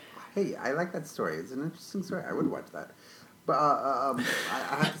 I like that story. It's an interesting story. I would watch that. But I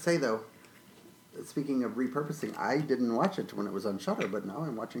have to say, though, speaking of repurposing, I didn't watch it when it was on Shudder, but now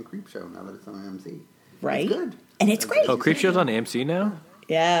I'm watching Creepshow now that it's on AMC. Right? It's good. And it's great. Oh, Creepshow's on AMC now?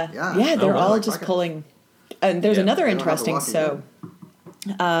 Yeah. They're all just pulling. And there's another interesting. So,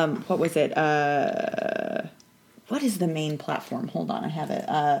 what was it? What is the main platform? Hold on, I have it.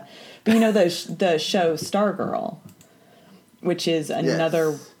 But the show Stargirl, which is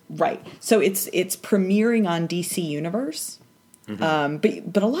another right. So it's premiering on DC Universe,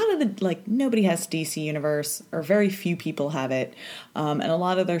 But a lot of the, like, nobody has DC Universe, or very few people have it. And a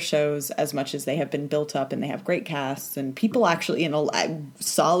lot of their shows, as much as they have been built up and they have great casts and people actually in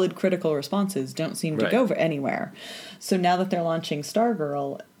solid critical responses, don't seem to go anywhere. So now that they're launching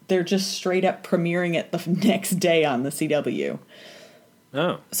Stargirl, they're just straight up premiering it the next day on the CW.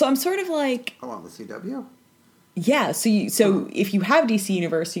 Oh. So I'm sort of like... Oh, on the CW? Yeah, so if you have DC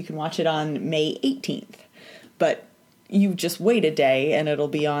Universe, you can watch it on May 18th. But you just wait a day and it'll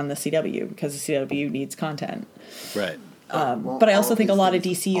be on the CW because the CW needs content. Right. But I also think a lot of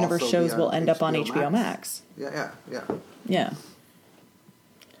DC Universe shows will end up on HBO Max. Yeah. Yeah.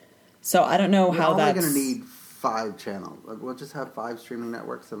 So I don't know how that's... We're only going to need 5 channels. We'll just have 5 streaming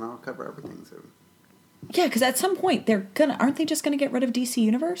networks and I'll cover everything soon. Yeah, because at some point aren't they just going to get rid of DC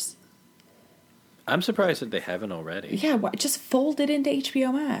Universe? I'm surprised that they haven't already. Yeah, just fold it into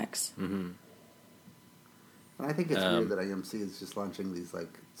HBO Max. Mm-hmm. And I think it's weird that AMC is just launching these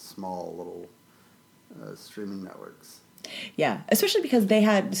like small little streaming networks. Yeah, especially because they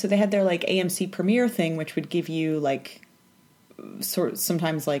had their like AMC Premiere thing, which would give you like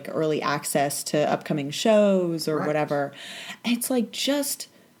sometimes like early access to upcoming shows or whatever. And it's like just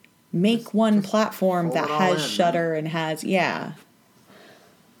make one platform that has Shudder and has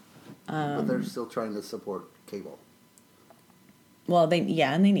but they're still trying to support cable. Well, they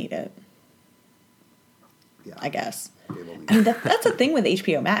need it. Yeah, I guess. I mean, that's the thing with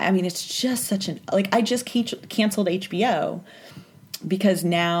HBO Max. I mean, it's just such an... Like, I just canceled HBO because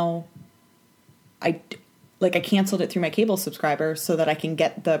now I canceled it through my cable subscriber so that I can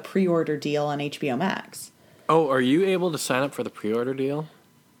get the pre-order deal on HBO Max. Oh, are you able to sign up for the pre-order deal?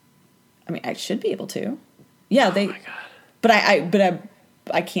 I mean, I should be able to. Yeah, Oh, my God.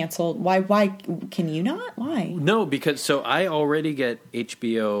 But I canceled. Why? Can you not? Why? No, because... So I already get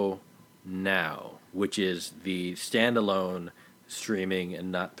HBO Now, which is the standalone streaming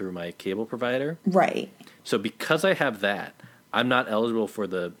and not through my cable provider. Right. So because I have that, I'm not eligible for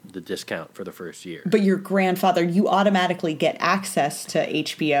the discount for the first year. But your grandfather, you automatically get access to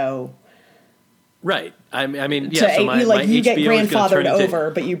HBO. Right. I mean, yeah. So my you HBO get grandfathered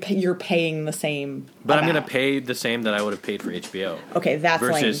over, but you're paying the same. But I'm going to pay the same that I would have paid for HBO. Okay, that's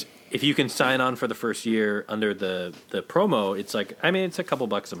versus lame. If you can sign on for the first year under the promo, it's like, I mean, it's a couple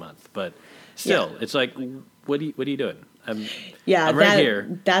bucks a month, but still, it's like, what are you doing? I'm right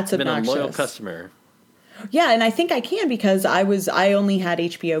here. That's I've obnoxious. been a loyal customer. Yeah, and I think I can because I only had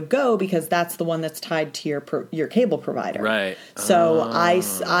HBO Go because that's the one that's tied to your cable provider. Right. So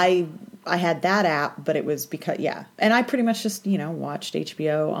I had that app, but it was because and I pretty much just watched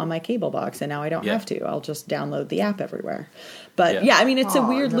HBO on my cable box, and now I don't have to. I'll just download the app everywhere. But I mean, it's a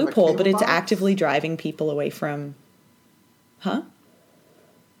weird loophole, but it's actively driving people away from. Huh?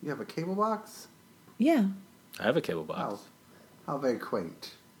 You have a cable box? Yeah. I have a cable box. How very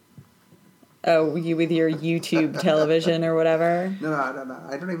quaint. Oh, you with your YouTube television or whatever? No.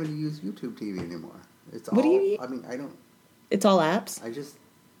 I don't even use YouTube TV anymore. It's what all, do you? I mean, I don't. It's all apps? I just.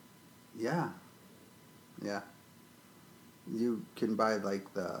 Yeah. You can buy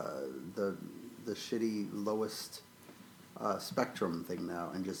like the shitty lowest Spectrum thing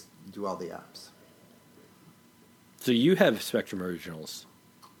now and just do all the apps. So you have Spectrum Originals.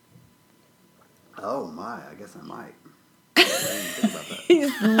 Oh my! I guess I might. I didn't think about that.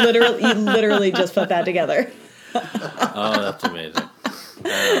 He literally just put that together. Oh, that's amazing.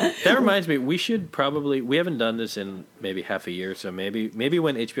 That reminds me, we haven't done this in maybe half a year, so maybe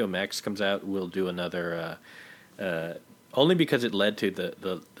when HBO Max comes out, we'll do another, only because it led to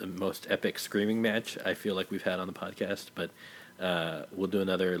the most epic screaming match I feel like we've had on the podcast, but we'll do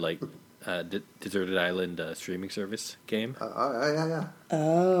another, like, Deserted Island streaming service game. Yeah.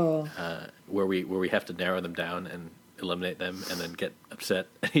 Oh. Where we have to narrow them down and eliminate them and then get upset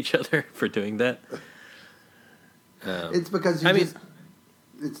at each other for doing that. It's because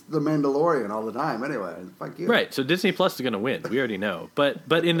it's the Mandalorian all the time anyway. Fuck you. Right. So Disney Plus is going to win. We already know. But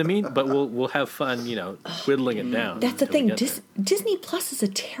in the we'll have fun, whittling it down. That's the thing. Disney Plus is a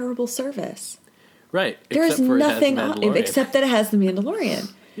terrible service. Right. There is nothing on it except that it has the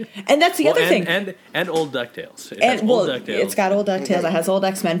Mandalorian. And that's the other thing. And old DuckTales. It's got old DuckTales. It has old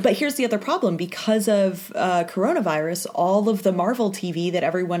X-Men. But here's the other problem. Because of coronavirus, all of the Marvel TV that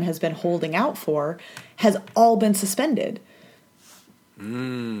everyone has been holding out for has all been suspended.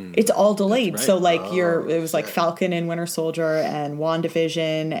 It's all delayed. Right. So like it was like Falcon and Winter Soldier and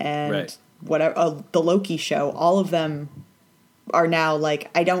WandaVision and whatever the Loki show. All of them are now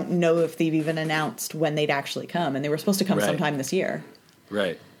like, I don't know if they've even announced when they'd actually come, and they were supposed to come sometime this year.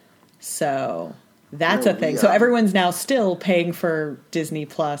 Right. So that's a thing. So everyone's now still paying for Disney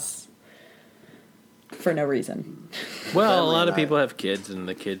Plus. for no reason. Well, a lot of people have kids, and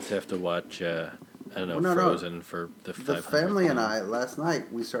the kids have to watch, Frozen for the 500th The family time. and I, last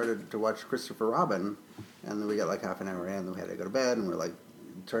night, we started to watch Christopher Robin, and then we got like half an hour in, and then we had to go to bed, and we're like,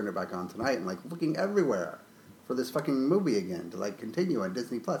 turned it back on tonight, and like looking everywhere for this fucking movie again to like continue on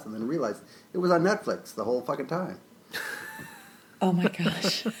Disney Plus, and then realized it was on Netflix the whole fucking time. Oh my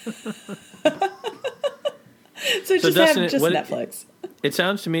gosh. So just Netflix. It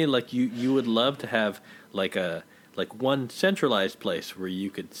sounds to me like you would love to have like one centralized place where you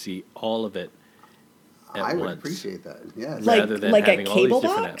could see all of it at once. I would appreciate that. Yeah, rather than like having a all these cable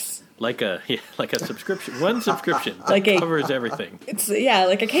different box? apps. Like a subscription. One subscription Like that covers everything. It's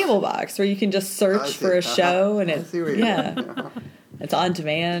like a cable box where you can just search for a show and it's it's on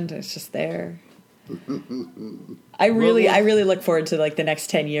demand. It's just there. I really look forward to like the next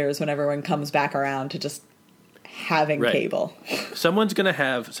 10 years when everyone comes back around to just having cable. Someone's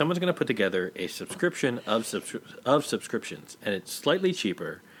gonna put together a subscription of subscriptions, and it's slightly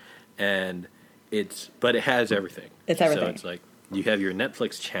cheaper, but it has everything. It's everything. So it's like you have your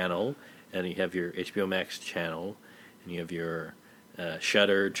Netflix channel, and you have your HBO Max channel, and you have your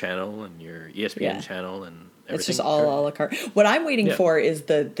Shudder channel, and your ESPN channel, and everything. It's just all a la carte. What I'm waiting for is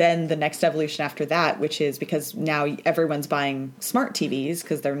the next evolution after that, which is because now everyone's buying smart TVs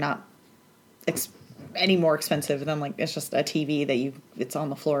because they're not any more expensive than like it's just a TV that it's on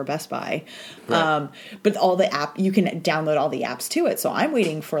the floor of Best Buy. Right. But all the you can download all the apps to it. So I'm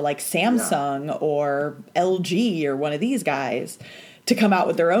waiting for like Samsung or LG or one of these guys to come out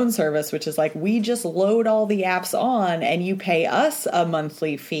with their own service, which is like, we just load all the apps on and you pay us a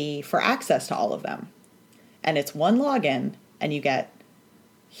monthly fee for access to all of them. And it's one login and you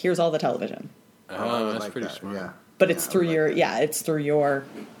here's all the television. Oh, that's pretty smart. Yeah. But it's through your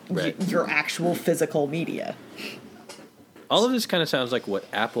actual physical media. All of this kind of sounds like what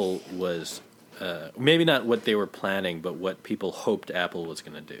Apple was, maybe not what they were planning, but what people hoped Apple was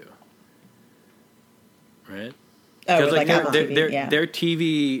going to do. Right? Oh, like Apple their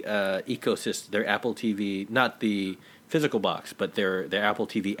TV ecosystem, their Apple TV, not the physical box, but their Apple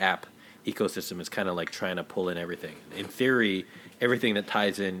TV app ecosystem is kind of like trying to pull in everything. In theory, everything that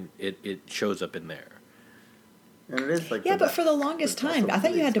ties in, it shows up in there. And it is like but for the longest time, I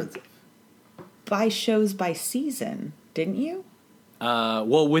thought you had to buy shows by season, didn't you?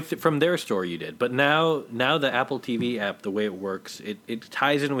 From their store you did, but now the Apple TV app, the way it works, it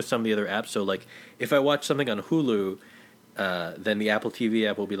ties in with some of the other apps. So like, if I watch something on Hulu, then the Apple TV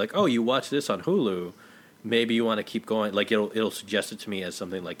app will be like, oh, you watch this on Hulu, maybe you want to keep going. Like it'll suggest it to me as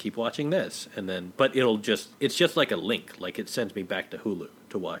something like keep watching this, and then but it's just like a link, like it sends me back to Hulu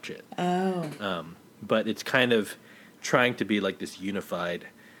to watch it. Oh. But it's kind of trying to be like this unified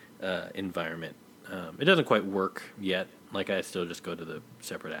environment. It doesn't quite work yet. Like, I still just go to the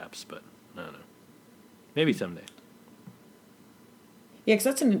separate apps, but I don't know. Maybe someday. Yeah,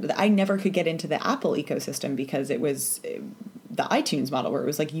 because I never could get into the Apple ecosystem because it was the iTunes model where it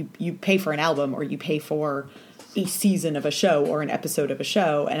was like you pay for an album or you pay for a season of a show or an episode of a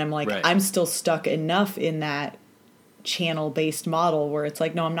show. And I'm like, I'm still stuck enough in that channel-based model where it's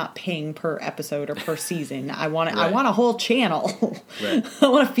like, no, I'm not paying per episode or per season. I want a whole channel. Right. I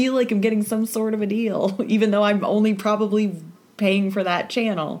want to feel like I'm getting some sort of a deal, even though I'm only probably paying for that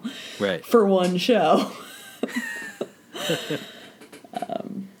channel for one show.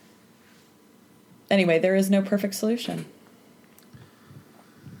 Anyway, there is no perfect solution.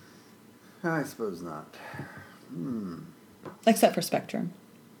 I suppose not. Except for Spectrum.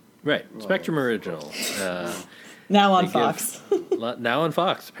 Right. Spectrum Original. Now on Fox. Now on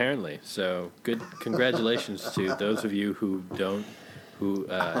Fox, apparently. So good congratulations to those of you who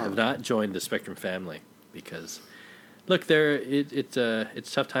have not joined the Spectrum family, because look,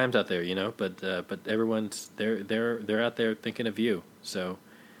 it's tough times out there, you know, but everyone's they're out there thinking of you. So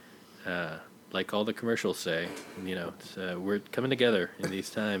like all the commercials say, you know, we're coming together in these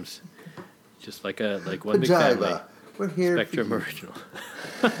times, just like one big family. We're here. Spectrum Original.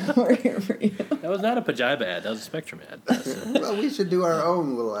 We're here for you. That was not a Pajiba ad. That was a Spectrum ad. Well, we should do our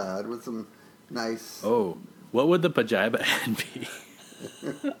own little ad with some nice. Oh, what would the Pajiba ad be?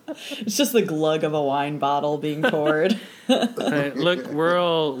 It's just the glug of a wine bottle being poured. Right, look, we're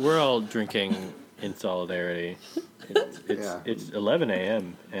all drinking in solidarity. It's 11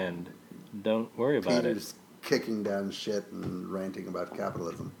 a.m. and don't worry about it. Peter's kicking down shit and ranting about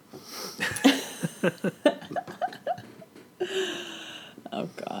capitalism. Oh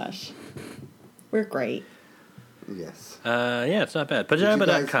gosh, we're great. Yes. Yeah, it's not bad.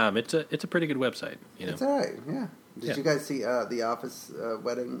 Pajiba.com. It's a pretty good website. You know. It's all right. Yeah. Did you guys see the Office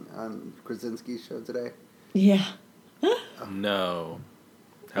wedding on Krasinski's show today? Yeah. No.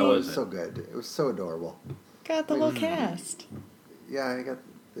 How was it? So good. It was so adorable. Got the whole cast. Yeah, I got.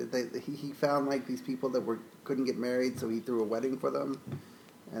 He found like these people that couldn't get married, so he threw a wedding for them,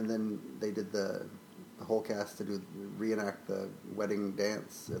 and then they did the whole cast to reenact the wedding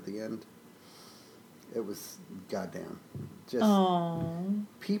dance at the end. It was goddamn. Just Aww.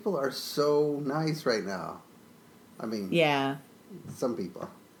 People are so nice right now. I mean, yeah, some people.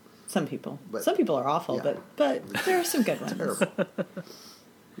 But some people are awful, yeah. but there are some good ones. Terrible.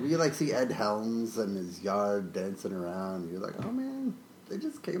 You like see Ed Helms in his yard dancing around. And you're like, oh man, they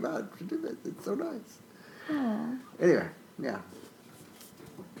just came out to do this. It's so nice. Aww. Anyway, yeah.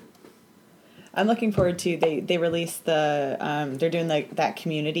 I'm looking forward to they released the they're doing like that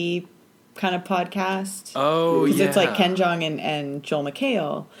Community kind of podcast. Oh, yeah. It's like Ken Jeong and Joel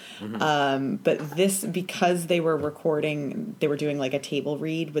McHale. Mm-hmm. But this, because they were recording, they were doing like a table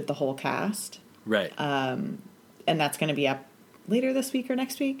read with the whole cast. Right. And that's going to be up later this week or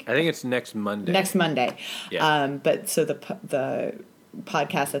next week? I think it's next Monday. Next Monday. Yeah. But so the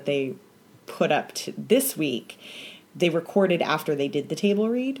podcast that they put up this week, they recorded after they did the table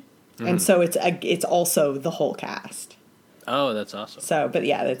read. Mm-hmm. And so it's also the whole cast. Oh, that's awesome. So, but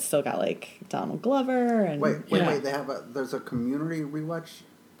yeah, it's still got like Donald Glover and wait. There's a Community rewatch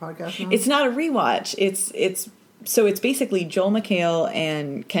podcast now? It's not a rewatch. It's basically Joel McHale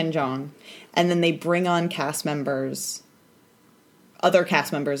and Ken Jeong, and then they bring on other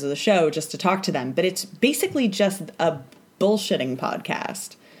cast members of the show just to talk to them. But it's basically just a bullshitting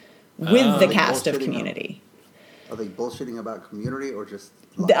podcast with the cast of Community. Are they bullshitting about Community or just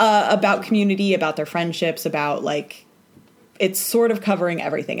about Community, about their friendships, about like. It's sort of covering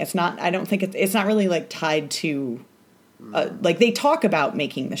everything. It's not. I don't think it's not really like tied to, like they talk about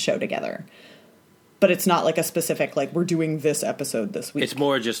making the show together, but it's not like a specific like we're doing this episode this week. It's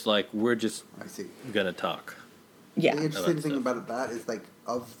more just like we're just gonna talk. Yeah. The interesting thing about that is like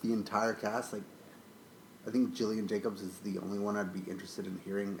of the entire cast, like I think Jillian Jacobs is the only one I'd be interested in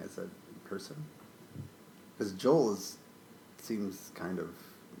hearing as a person, because Joel seems kind of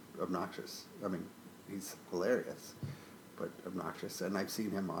obnoxious. I mean, he's hilarious. But obnoxious, and I've seen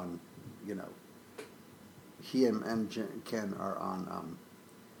him on, he and Ken are on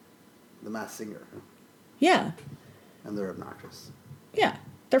The Masked Singer. Yeah. And they're obnoxious. Yeah,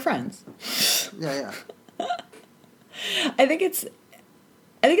 they're friends. Yeah. I think it's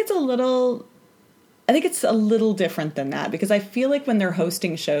a little different than that, because I feel like when they're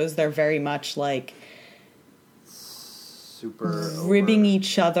hosting shows, they're very much like super ribbing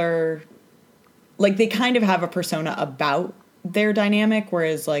each other. Like, they kind of have a persona about their dynamic,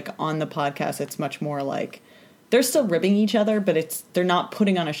 whereas, like, on the podcast, it's much more like they're still ribbing each other, but they're not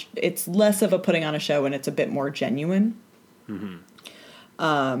putting on it's less of a putting on a show, and it's a bit more genuine.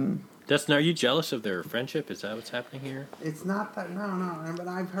 Mm-hmm. Dustin, are you jealous of their friendship? Is that what's happening here? It's not that, no, but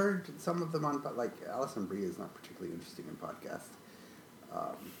I've heard some of them on, like, Alison Brie is not particularly interesting in podcasts.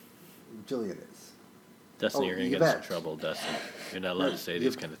 Jillian is. Dustin, you're going to get us in trouble, Dustin. You're not allowed to say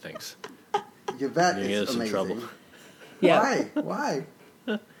these kind of things. Yvette is amazing. Trouble. Yeah. Why?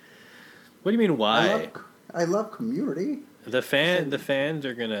 What do you mean why? I love Community. The fans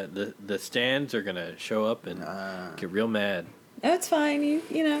are gonna the stands are gonna show up and get real mad. That's fine,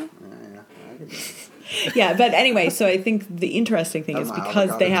 you know. Yeah. Yeah, but anyway, so I think the interesting thing is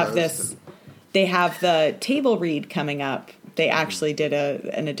because they have they have the table read coming up. They actually did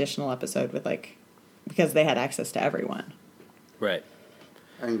an additional episode with because they had access to everyone. Right.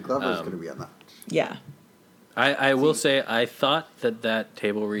 And Glover's going to be on that. Yeah. I will say I thought that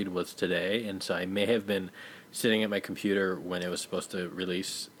table read was today, and so I may have been sitting at my computer when it was supposed to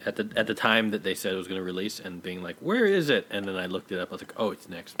release at the time that they said it was going to release, and being like, "Where is it?" And then I looked it up. I was like, "Oh, it's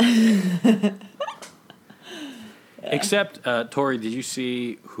next Monday." Except, Tori, did you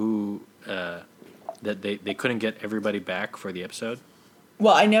see who that they couldn't get everybody back for the episode?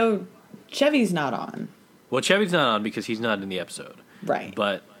 Well, I know Chevy's not on. Well, Chevy's not on because he's not in the episode. Right.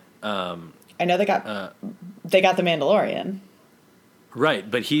 But I know they got the Mandalorian. Right,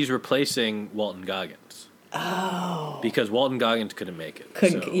 but he's replacing Walton Goggins. Oh. Because Walton Goggins couldn't make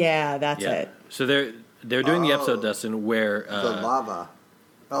it. Yeah, that's it. So they're doing the episode, Dustin, where the lava.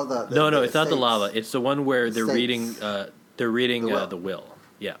 Oh, no, it's not the lava. It's the one where they're reading the will.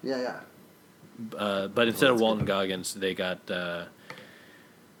 Yeah. Yeah. But instead of Walton Goggins, they got Pedro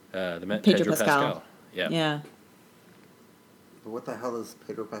Pascal. Pascal. Yeah. Yeah. But what the hell does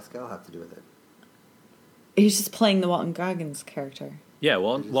Pedro Pascal have to do with it? He's just playing the Walton Goggins character. Yeah,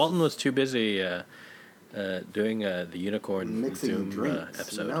 Walton was too busy doing the Unicorn mixing Zoom drinks.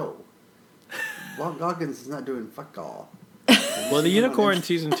 episode. No. Walton Goggins is not doing fuck all. Well, the Unicorn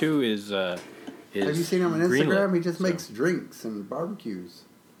season 2 is have you seen him on Instagram? He just makes drinks and barbecues.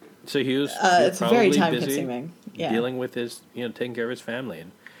 So he was it's probably very time busy consuming. Yeah. dealing with his, taking care of his family.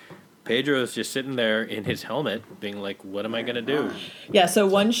 And Pedro's just sitting there in his helmet being like, what am I going to do? Yeah, so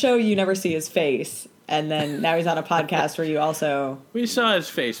one show you never see his face, and then now he's on a podcast where you also... We saw his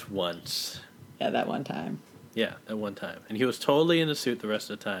face once. Yeah, that one time. Yeah, that one time. And he was totally in the suit the rest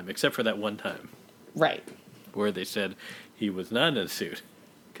of the time, except for that one time. Right. Where they said he was not in a suit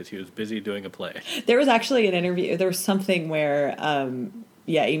because he was busy doing a play. There was actually an interview, there was something where,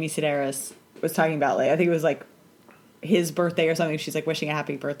 Amy Sedaris was talking about, like, I think it was like his birthday or something. She's like wishing a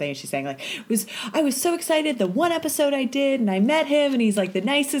happy birthday, and she's saying like, I was so excited the one episode I did, and I met him, and he's like the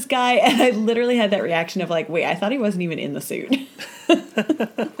nicest guy, and I literally had that reaction of like, wait, I thought he wasn't even in the suit.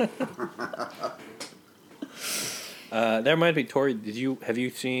 There might be, Tori, have you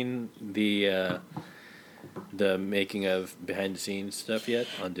seen the making of behind the scenes stuff yet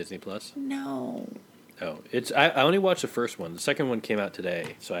on Disney Plus? No. Oh, I only watched the first one. The second one came out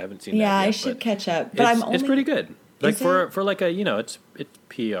today, so I haven't seen that yet. Yeah, I should catch up. But it's pretty good. Like for like a, it's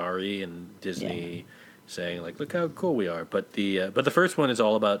PRE and Disney saying like, look how cool we are. But the first one is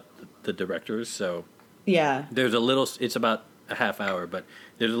all about the directors. So yeah, there's it's about a half hour, but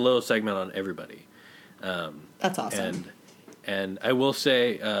there's a little segment on everybody. That's awesome. And I will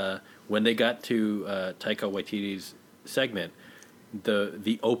say when they got to Taika Waititi's segment,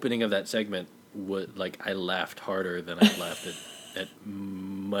 the opening of that segment would I laughed harder than I've laughed at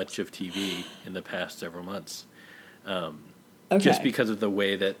much of TV in the past several months. Just because of the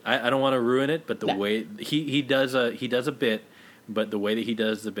way that I don't want to ruin it, but the way he does a bit, but the way that he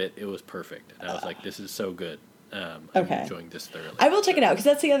does the bit, it was perfect. And I was like, this is so good. I'm enjoying this thoroughly. I will check it out, because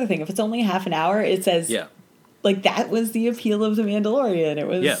that's the other thing. If it's only half an hour, it says that was the appeal of The Mandalorian. It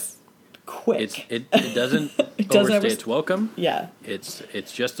was quick. It doesn't overstay its welcome. Yeah, it's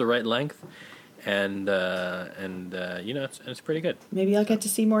just the right length. And it's pretty good. Maybe I'll get to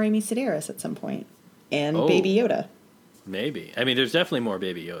see more Amy Sedaris at some point, and Baby Yoda. Maybe. I mean, there's definitely more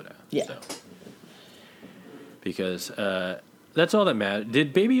Baby Yoda. Yeah. So. Because that's all that matters.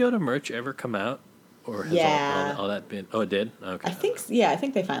 Did Baby Yoda merch ever come out, or has all that been? Oh, it did. Okay. I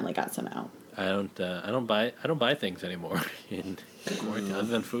think they finally got some out. I don't buy things anymore in quarantine other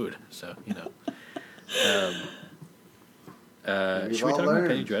than food. So should we talk about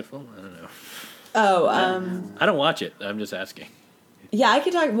Penny Dreadful? I don't know. I don't watch it. I'm just asking. Yeah, I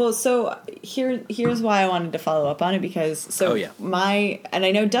could talk. Well, so here's why I wanted to follow up on it, because and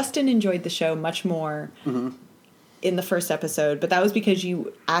I know Dustin enjoyed the show much more in the first episode, but that was because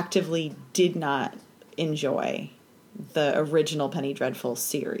you actively did not enjoy the original Penny Dreadful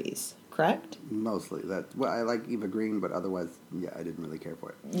series, correct? Mostly I like Eva Green, but otherwise, I didn't really care for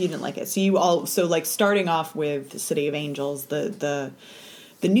it. You didn't like it, so starting off with City of Angels, the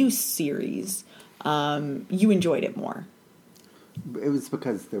new series. You enjoyed it more. It was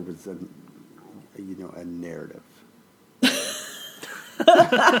because there was a narrative.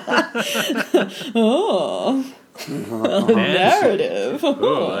 Narrative.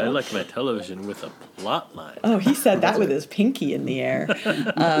 Oh, I like my television with a plot line. Oh, he said that with his pinky in the air.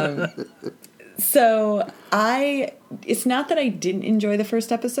 It's not that I didn't enjoy the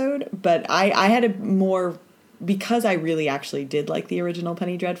first episode, but I had a more, because I really actually did like the original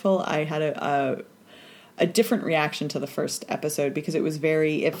Penny Dreadful, I had a different reaction to the first episode, because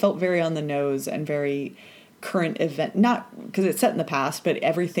it felt very on the nose and very current event, not because it's set in the past, but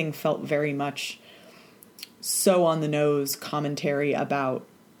everything felt very much so on the nose commentary about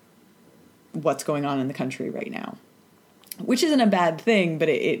what's going on in the country right now, which isn't a bad thing, but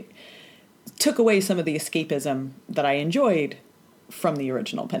it took away some of the escapism that I enjoyed from the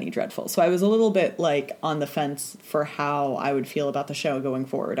original Penny Dreadful. So I was a little bit on the fence for how I would feel about the show going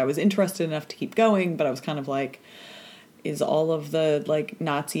forward. I was interested enough to keep going, but I was kind of is all of the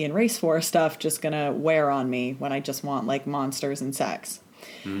Nazi and race war stuff just gonna wear on me when I just want monsters and sex?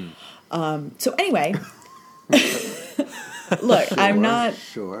 So anyway, look, I'm not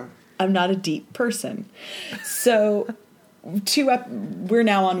a deep person. So we're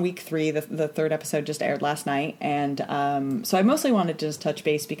now on week 3. The third episode just aired last night, and so I mostly wanted to just touch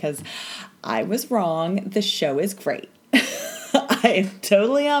base because I was wrong. The show is great. I am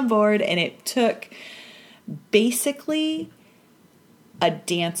totally on board, and it took basically a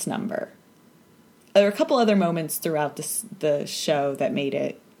dance number. There were a couple other moments throughout the show that made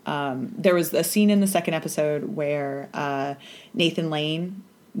it. There was a scene in the second episode where Nathan Lane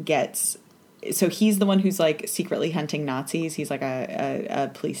gets... So he's the one who's secretly hunting Nazis. He's a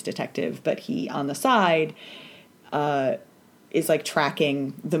police detective, but he on the side is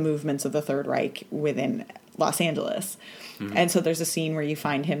tracking the movements of the Third Reich within Los Angeles. Mm-hmm. And so there's a scene where you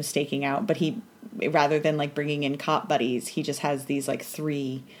find him staking out, but he, rather than bringing in cop buddies, he just has these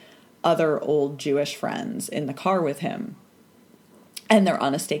 3 other old Jewish friends in the car with him. And they're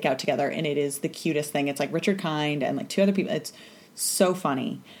on a stakeout together, and it is the cutest thing. It's like Richard Kind and like two other people. It's so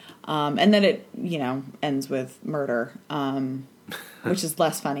funny. And then it, ends with murder, which is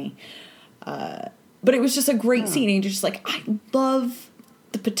less funny. But it was just a great scene. And you're just like, I love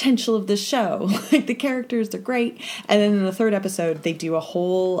the potential of this show. Like, the characters are great. And then in the third episode, they do a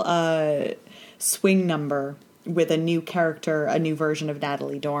whole swing number with a new character, a new version of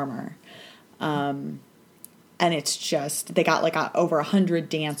Natalie Dormer. And it's just, they got like over 100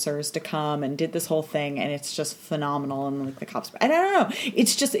 dancers to come and did this whole thing, and it's just phenomenal. And like the cops, and I don't know,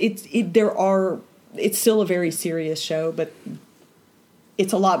 it's just, it's still a very serious show, but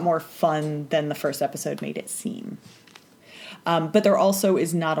it's a lot more fun than the first episode made it seem. But there also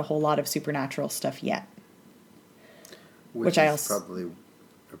is not a whole lot of supernatural stuff yet. Which I also probably,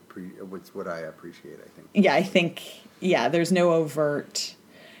 what I appreciate, I think. Yeah, I think, there's no overt.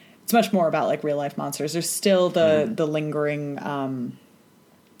 It's much more about like real life monsters. There's still the lingering,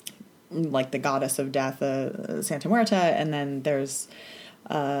 like the goddess of death, Santa Muerta, and then there's,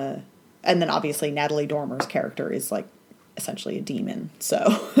 and then obviously Natalie Dormer's character is like essentially a demon.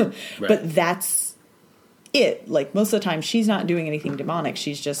 So, right. But that's it. Like most of the time, she's not doing anything demonic.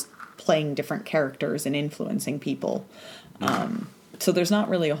 She's just playing different characters and influencing people. So there's not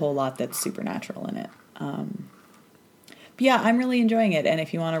really a whole lot that's supernatural in it. Yeah, I'm really enjoying it, and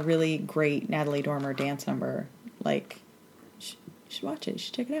if you want a really great Natalie Dormer dance number, like, you should watch it. You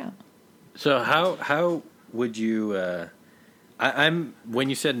should check it out. So how would you? I'm when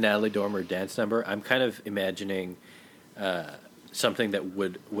you said Natalie Dormer dance number, I'm kind of imagining something that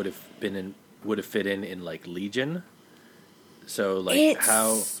would have fit in like Legion. So like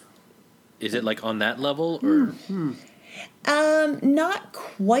how is it like on that level or? Not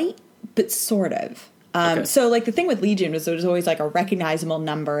quite, but sort of. Okay. So like the thing with Legion was there was always like a recognizable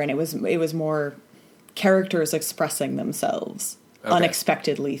number, and it was more characters expressing themselves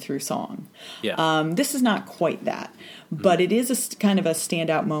unexpectedly through song. Yeah. This is not quite that, but it is a kind of a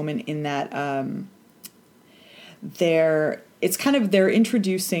standout moment in that they're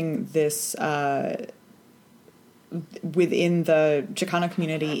introducing this within the Chicano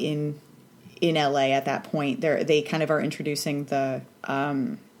community in LA at that point. They kind of are introducing the.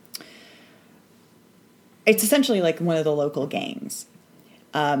 It's essentially like one of the local gangs.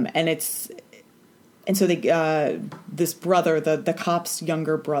 And so this brother, the cop's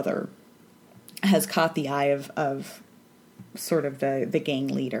younger brother, has caught the eye of sort of the gang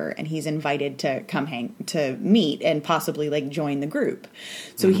leader, and he's invited to come to meet and possibly like join the group.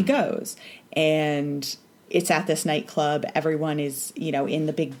 So he goes, and it's at this nightclub. Everyone is, in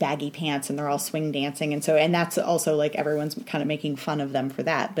the big baggy pants, and they're all swing dancing. And that's also like everyone's kind of making fun of them for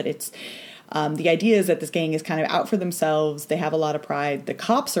that. But it's, the idea is that this gang is kind of out for themselves. They have a lot of pride. The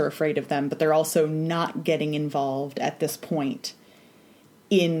cops are afraid of them, but they're also not getting involved at this point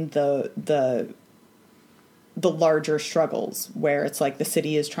in the larger struggles, where it's like the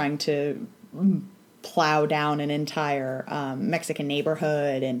city is trying to plow down an entire Mexican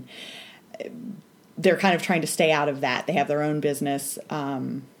neighborhood, and they're kind of trying to stay out of that. They have their own business,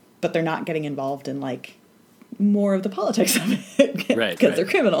 but they're not getting involved in like more of the politics of it because they're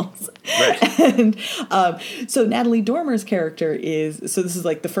criminals. Right. And so Natalie Dormer's character this is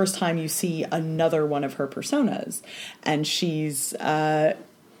like the first time you see another one of her personas, and she's at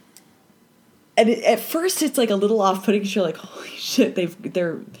first it's like a little off-putting. You're like, holy shit,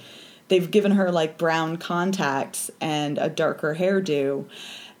 they've given her like brown contacts and a darker hairdo,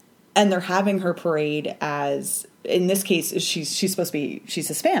 and they're having her parade as, in this case, she's supposed to be, she's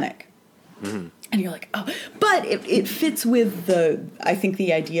Hispanic. Mm-hmm. And you're like, oh, but it fits with I think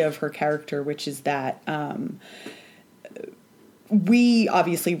the idea of her character, which is that we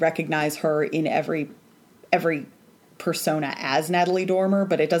obviously recognize her in every persona as Natalie Dormer,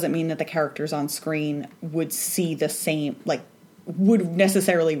 but it doesn't mean that the characters on screen would see the same, like, would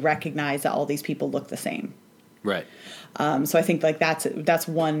necessarily recognize that all these people look the same. Right. So I think like that's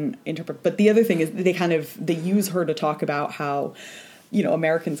one interpret. But the other thing is they use her to talk about how,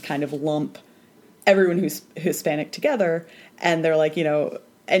 Americans kind of lump everyone who's Hispanic together, and they're like,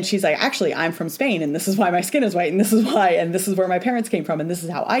 and she's like, actually, I'm from Spain, and this is why my skin is white, and this is why, and this is where my parents came from, and this is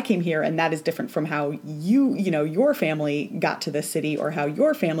how I came here, and that is different from how your family got to this city, or how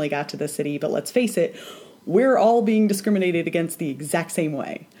your family got to this city, but let's face it, we're all being discriminated against the exact same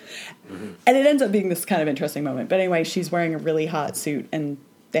way. Mm-hmm. And it ends up being this kind of interesting moment. But anyway, she's wearing a really hot suit, and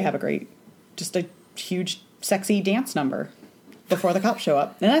they have a huge, sexy dance number before the cops show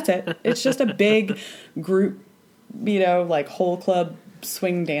up. And that's it. It's just a big group, like whole club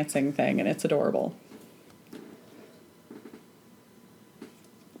swing dancing thing, and it's adorable.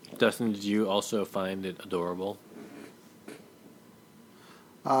 Dustin, did you also find it adorable?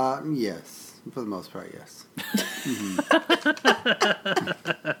 Yes. For the most part, yes.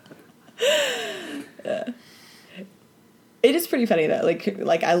 It is pretty funny that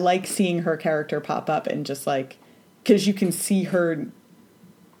like I like seeing her character pop up and just like, because you can see her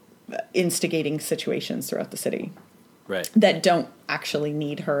instigating situations throughout the city, right, that don't actually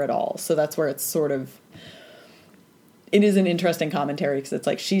need her at all. So that's where it's sort of, it is an interesting commentary, because it's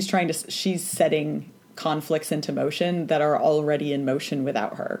like she's setting conflicts into motion that are already in motion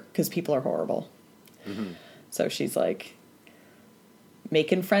without her, because people are horrible. Mm-hmm. So she's like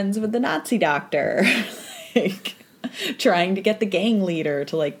making friends with the Nazi doctor, like trying to get the gang leader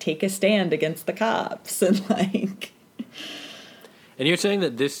to like take a stand against the cops, and like. And you're saying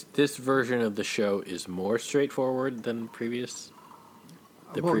that this version of the show is more straightforward than the previous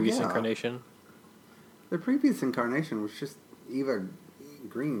incarnation? The previous incarnation was just Eva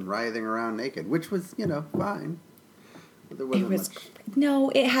Green writhing around naked, which was, fine. But there wasn't much. No,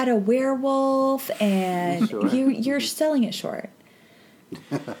 it had a werewolf, and Sure? you're selling it short.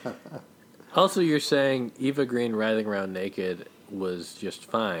 Also, you're saying Eva Green writhing around naked was just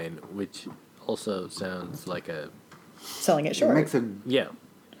fine, which also sounds like a... Selling it short. It makes a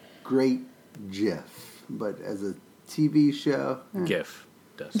great GIF, but as a TV show... GIF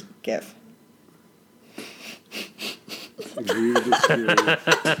does. GIF. Agree to disagree.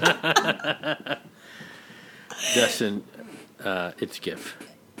 Dustin, it's GIF.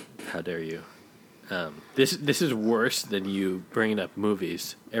 How dare you? This is worse than you bringing up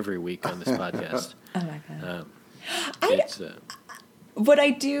movies every week on this podcast. Oh my God. What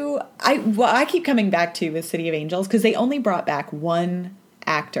I keep coming back to with City of Angels, because they only brought back one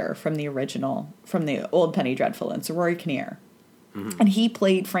actor from the old Penny Dreadful, and it's Rory Kinnear. Mm-hmm. And he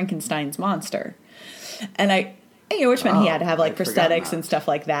played Frankenstein's monster. And which meant he had to have like prosthetics and stuff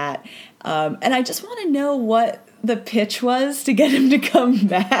like that. And I just want to know what the pitch was to get him to come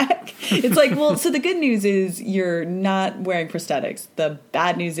back. It's like, well, so the good news is you're not wearing prosthetics. The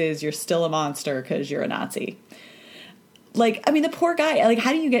bad news is you're still a monster because you're a Nazi. Like, I mean, the poor guy, like,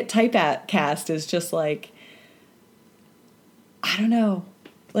 how do you get typecast as just like, I don't know.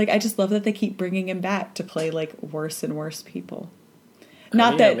 Like, I just love that they keep bringing him back to play like worse and worse people.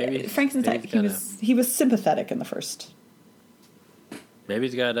 Not that Frankenstein, he was sympathetic in the first. Maybe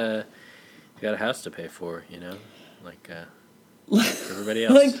he's got a house to pay for, like everybody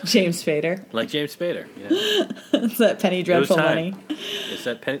else. Like James Spader. It's that Penny Dreadful money. It's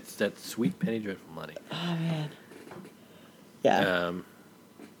that sweet Penny Dreadful money. Oh man. Yeah.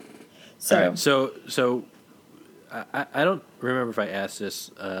 So I don't remember if I asked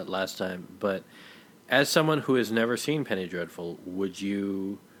this last time, but as someone who has never seen Penny Dreadful, do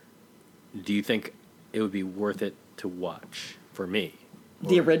you think it would be worth it to watch for me?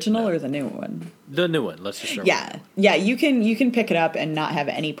 The original or the new one? The new one. Let's just start with that. Yeah, you can pick it up and not have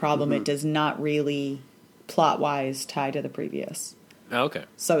any problem. Mm-hmm. It does not really plot-wise tie to the previous. Oh, okay.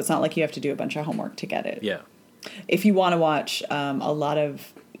 So it's not like you have to do a bunch of homework to get it. Yeah. If you want to watch a lot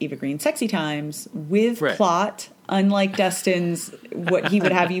of Eva Green sexy times with plot, unlike Dustin's, what he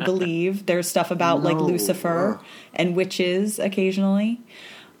would have you believe, there's stuff about like Lucifer and witches occasionally.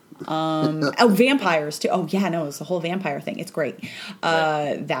 Vampires too. Oh yeah, no, it's the whole vampire thing. It's great.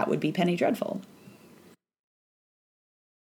 That would be Penny Dreadful.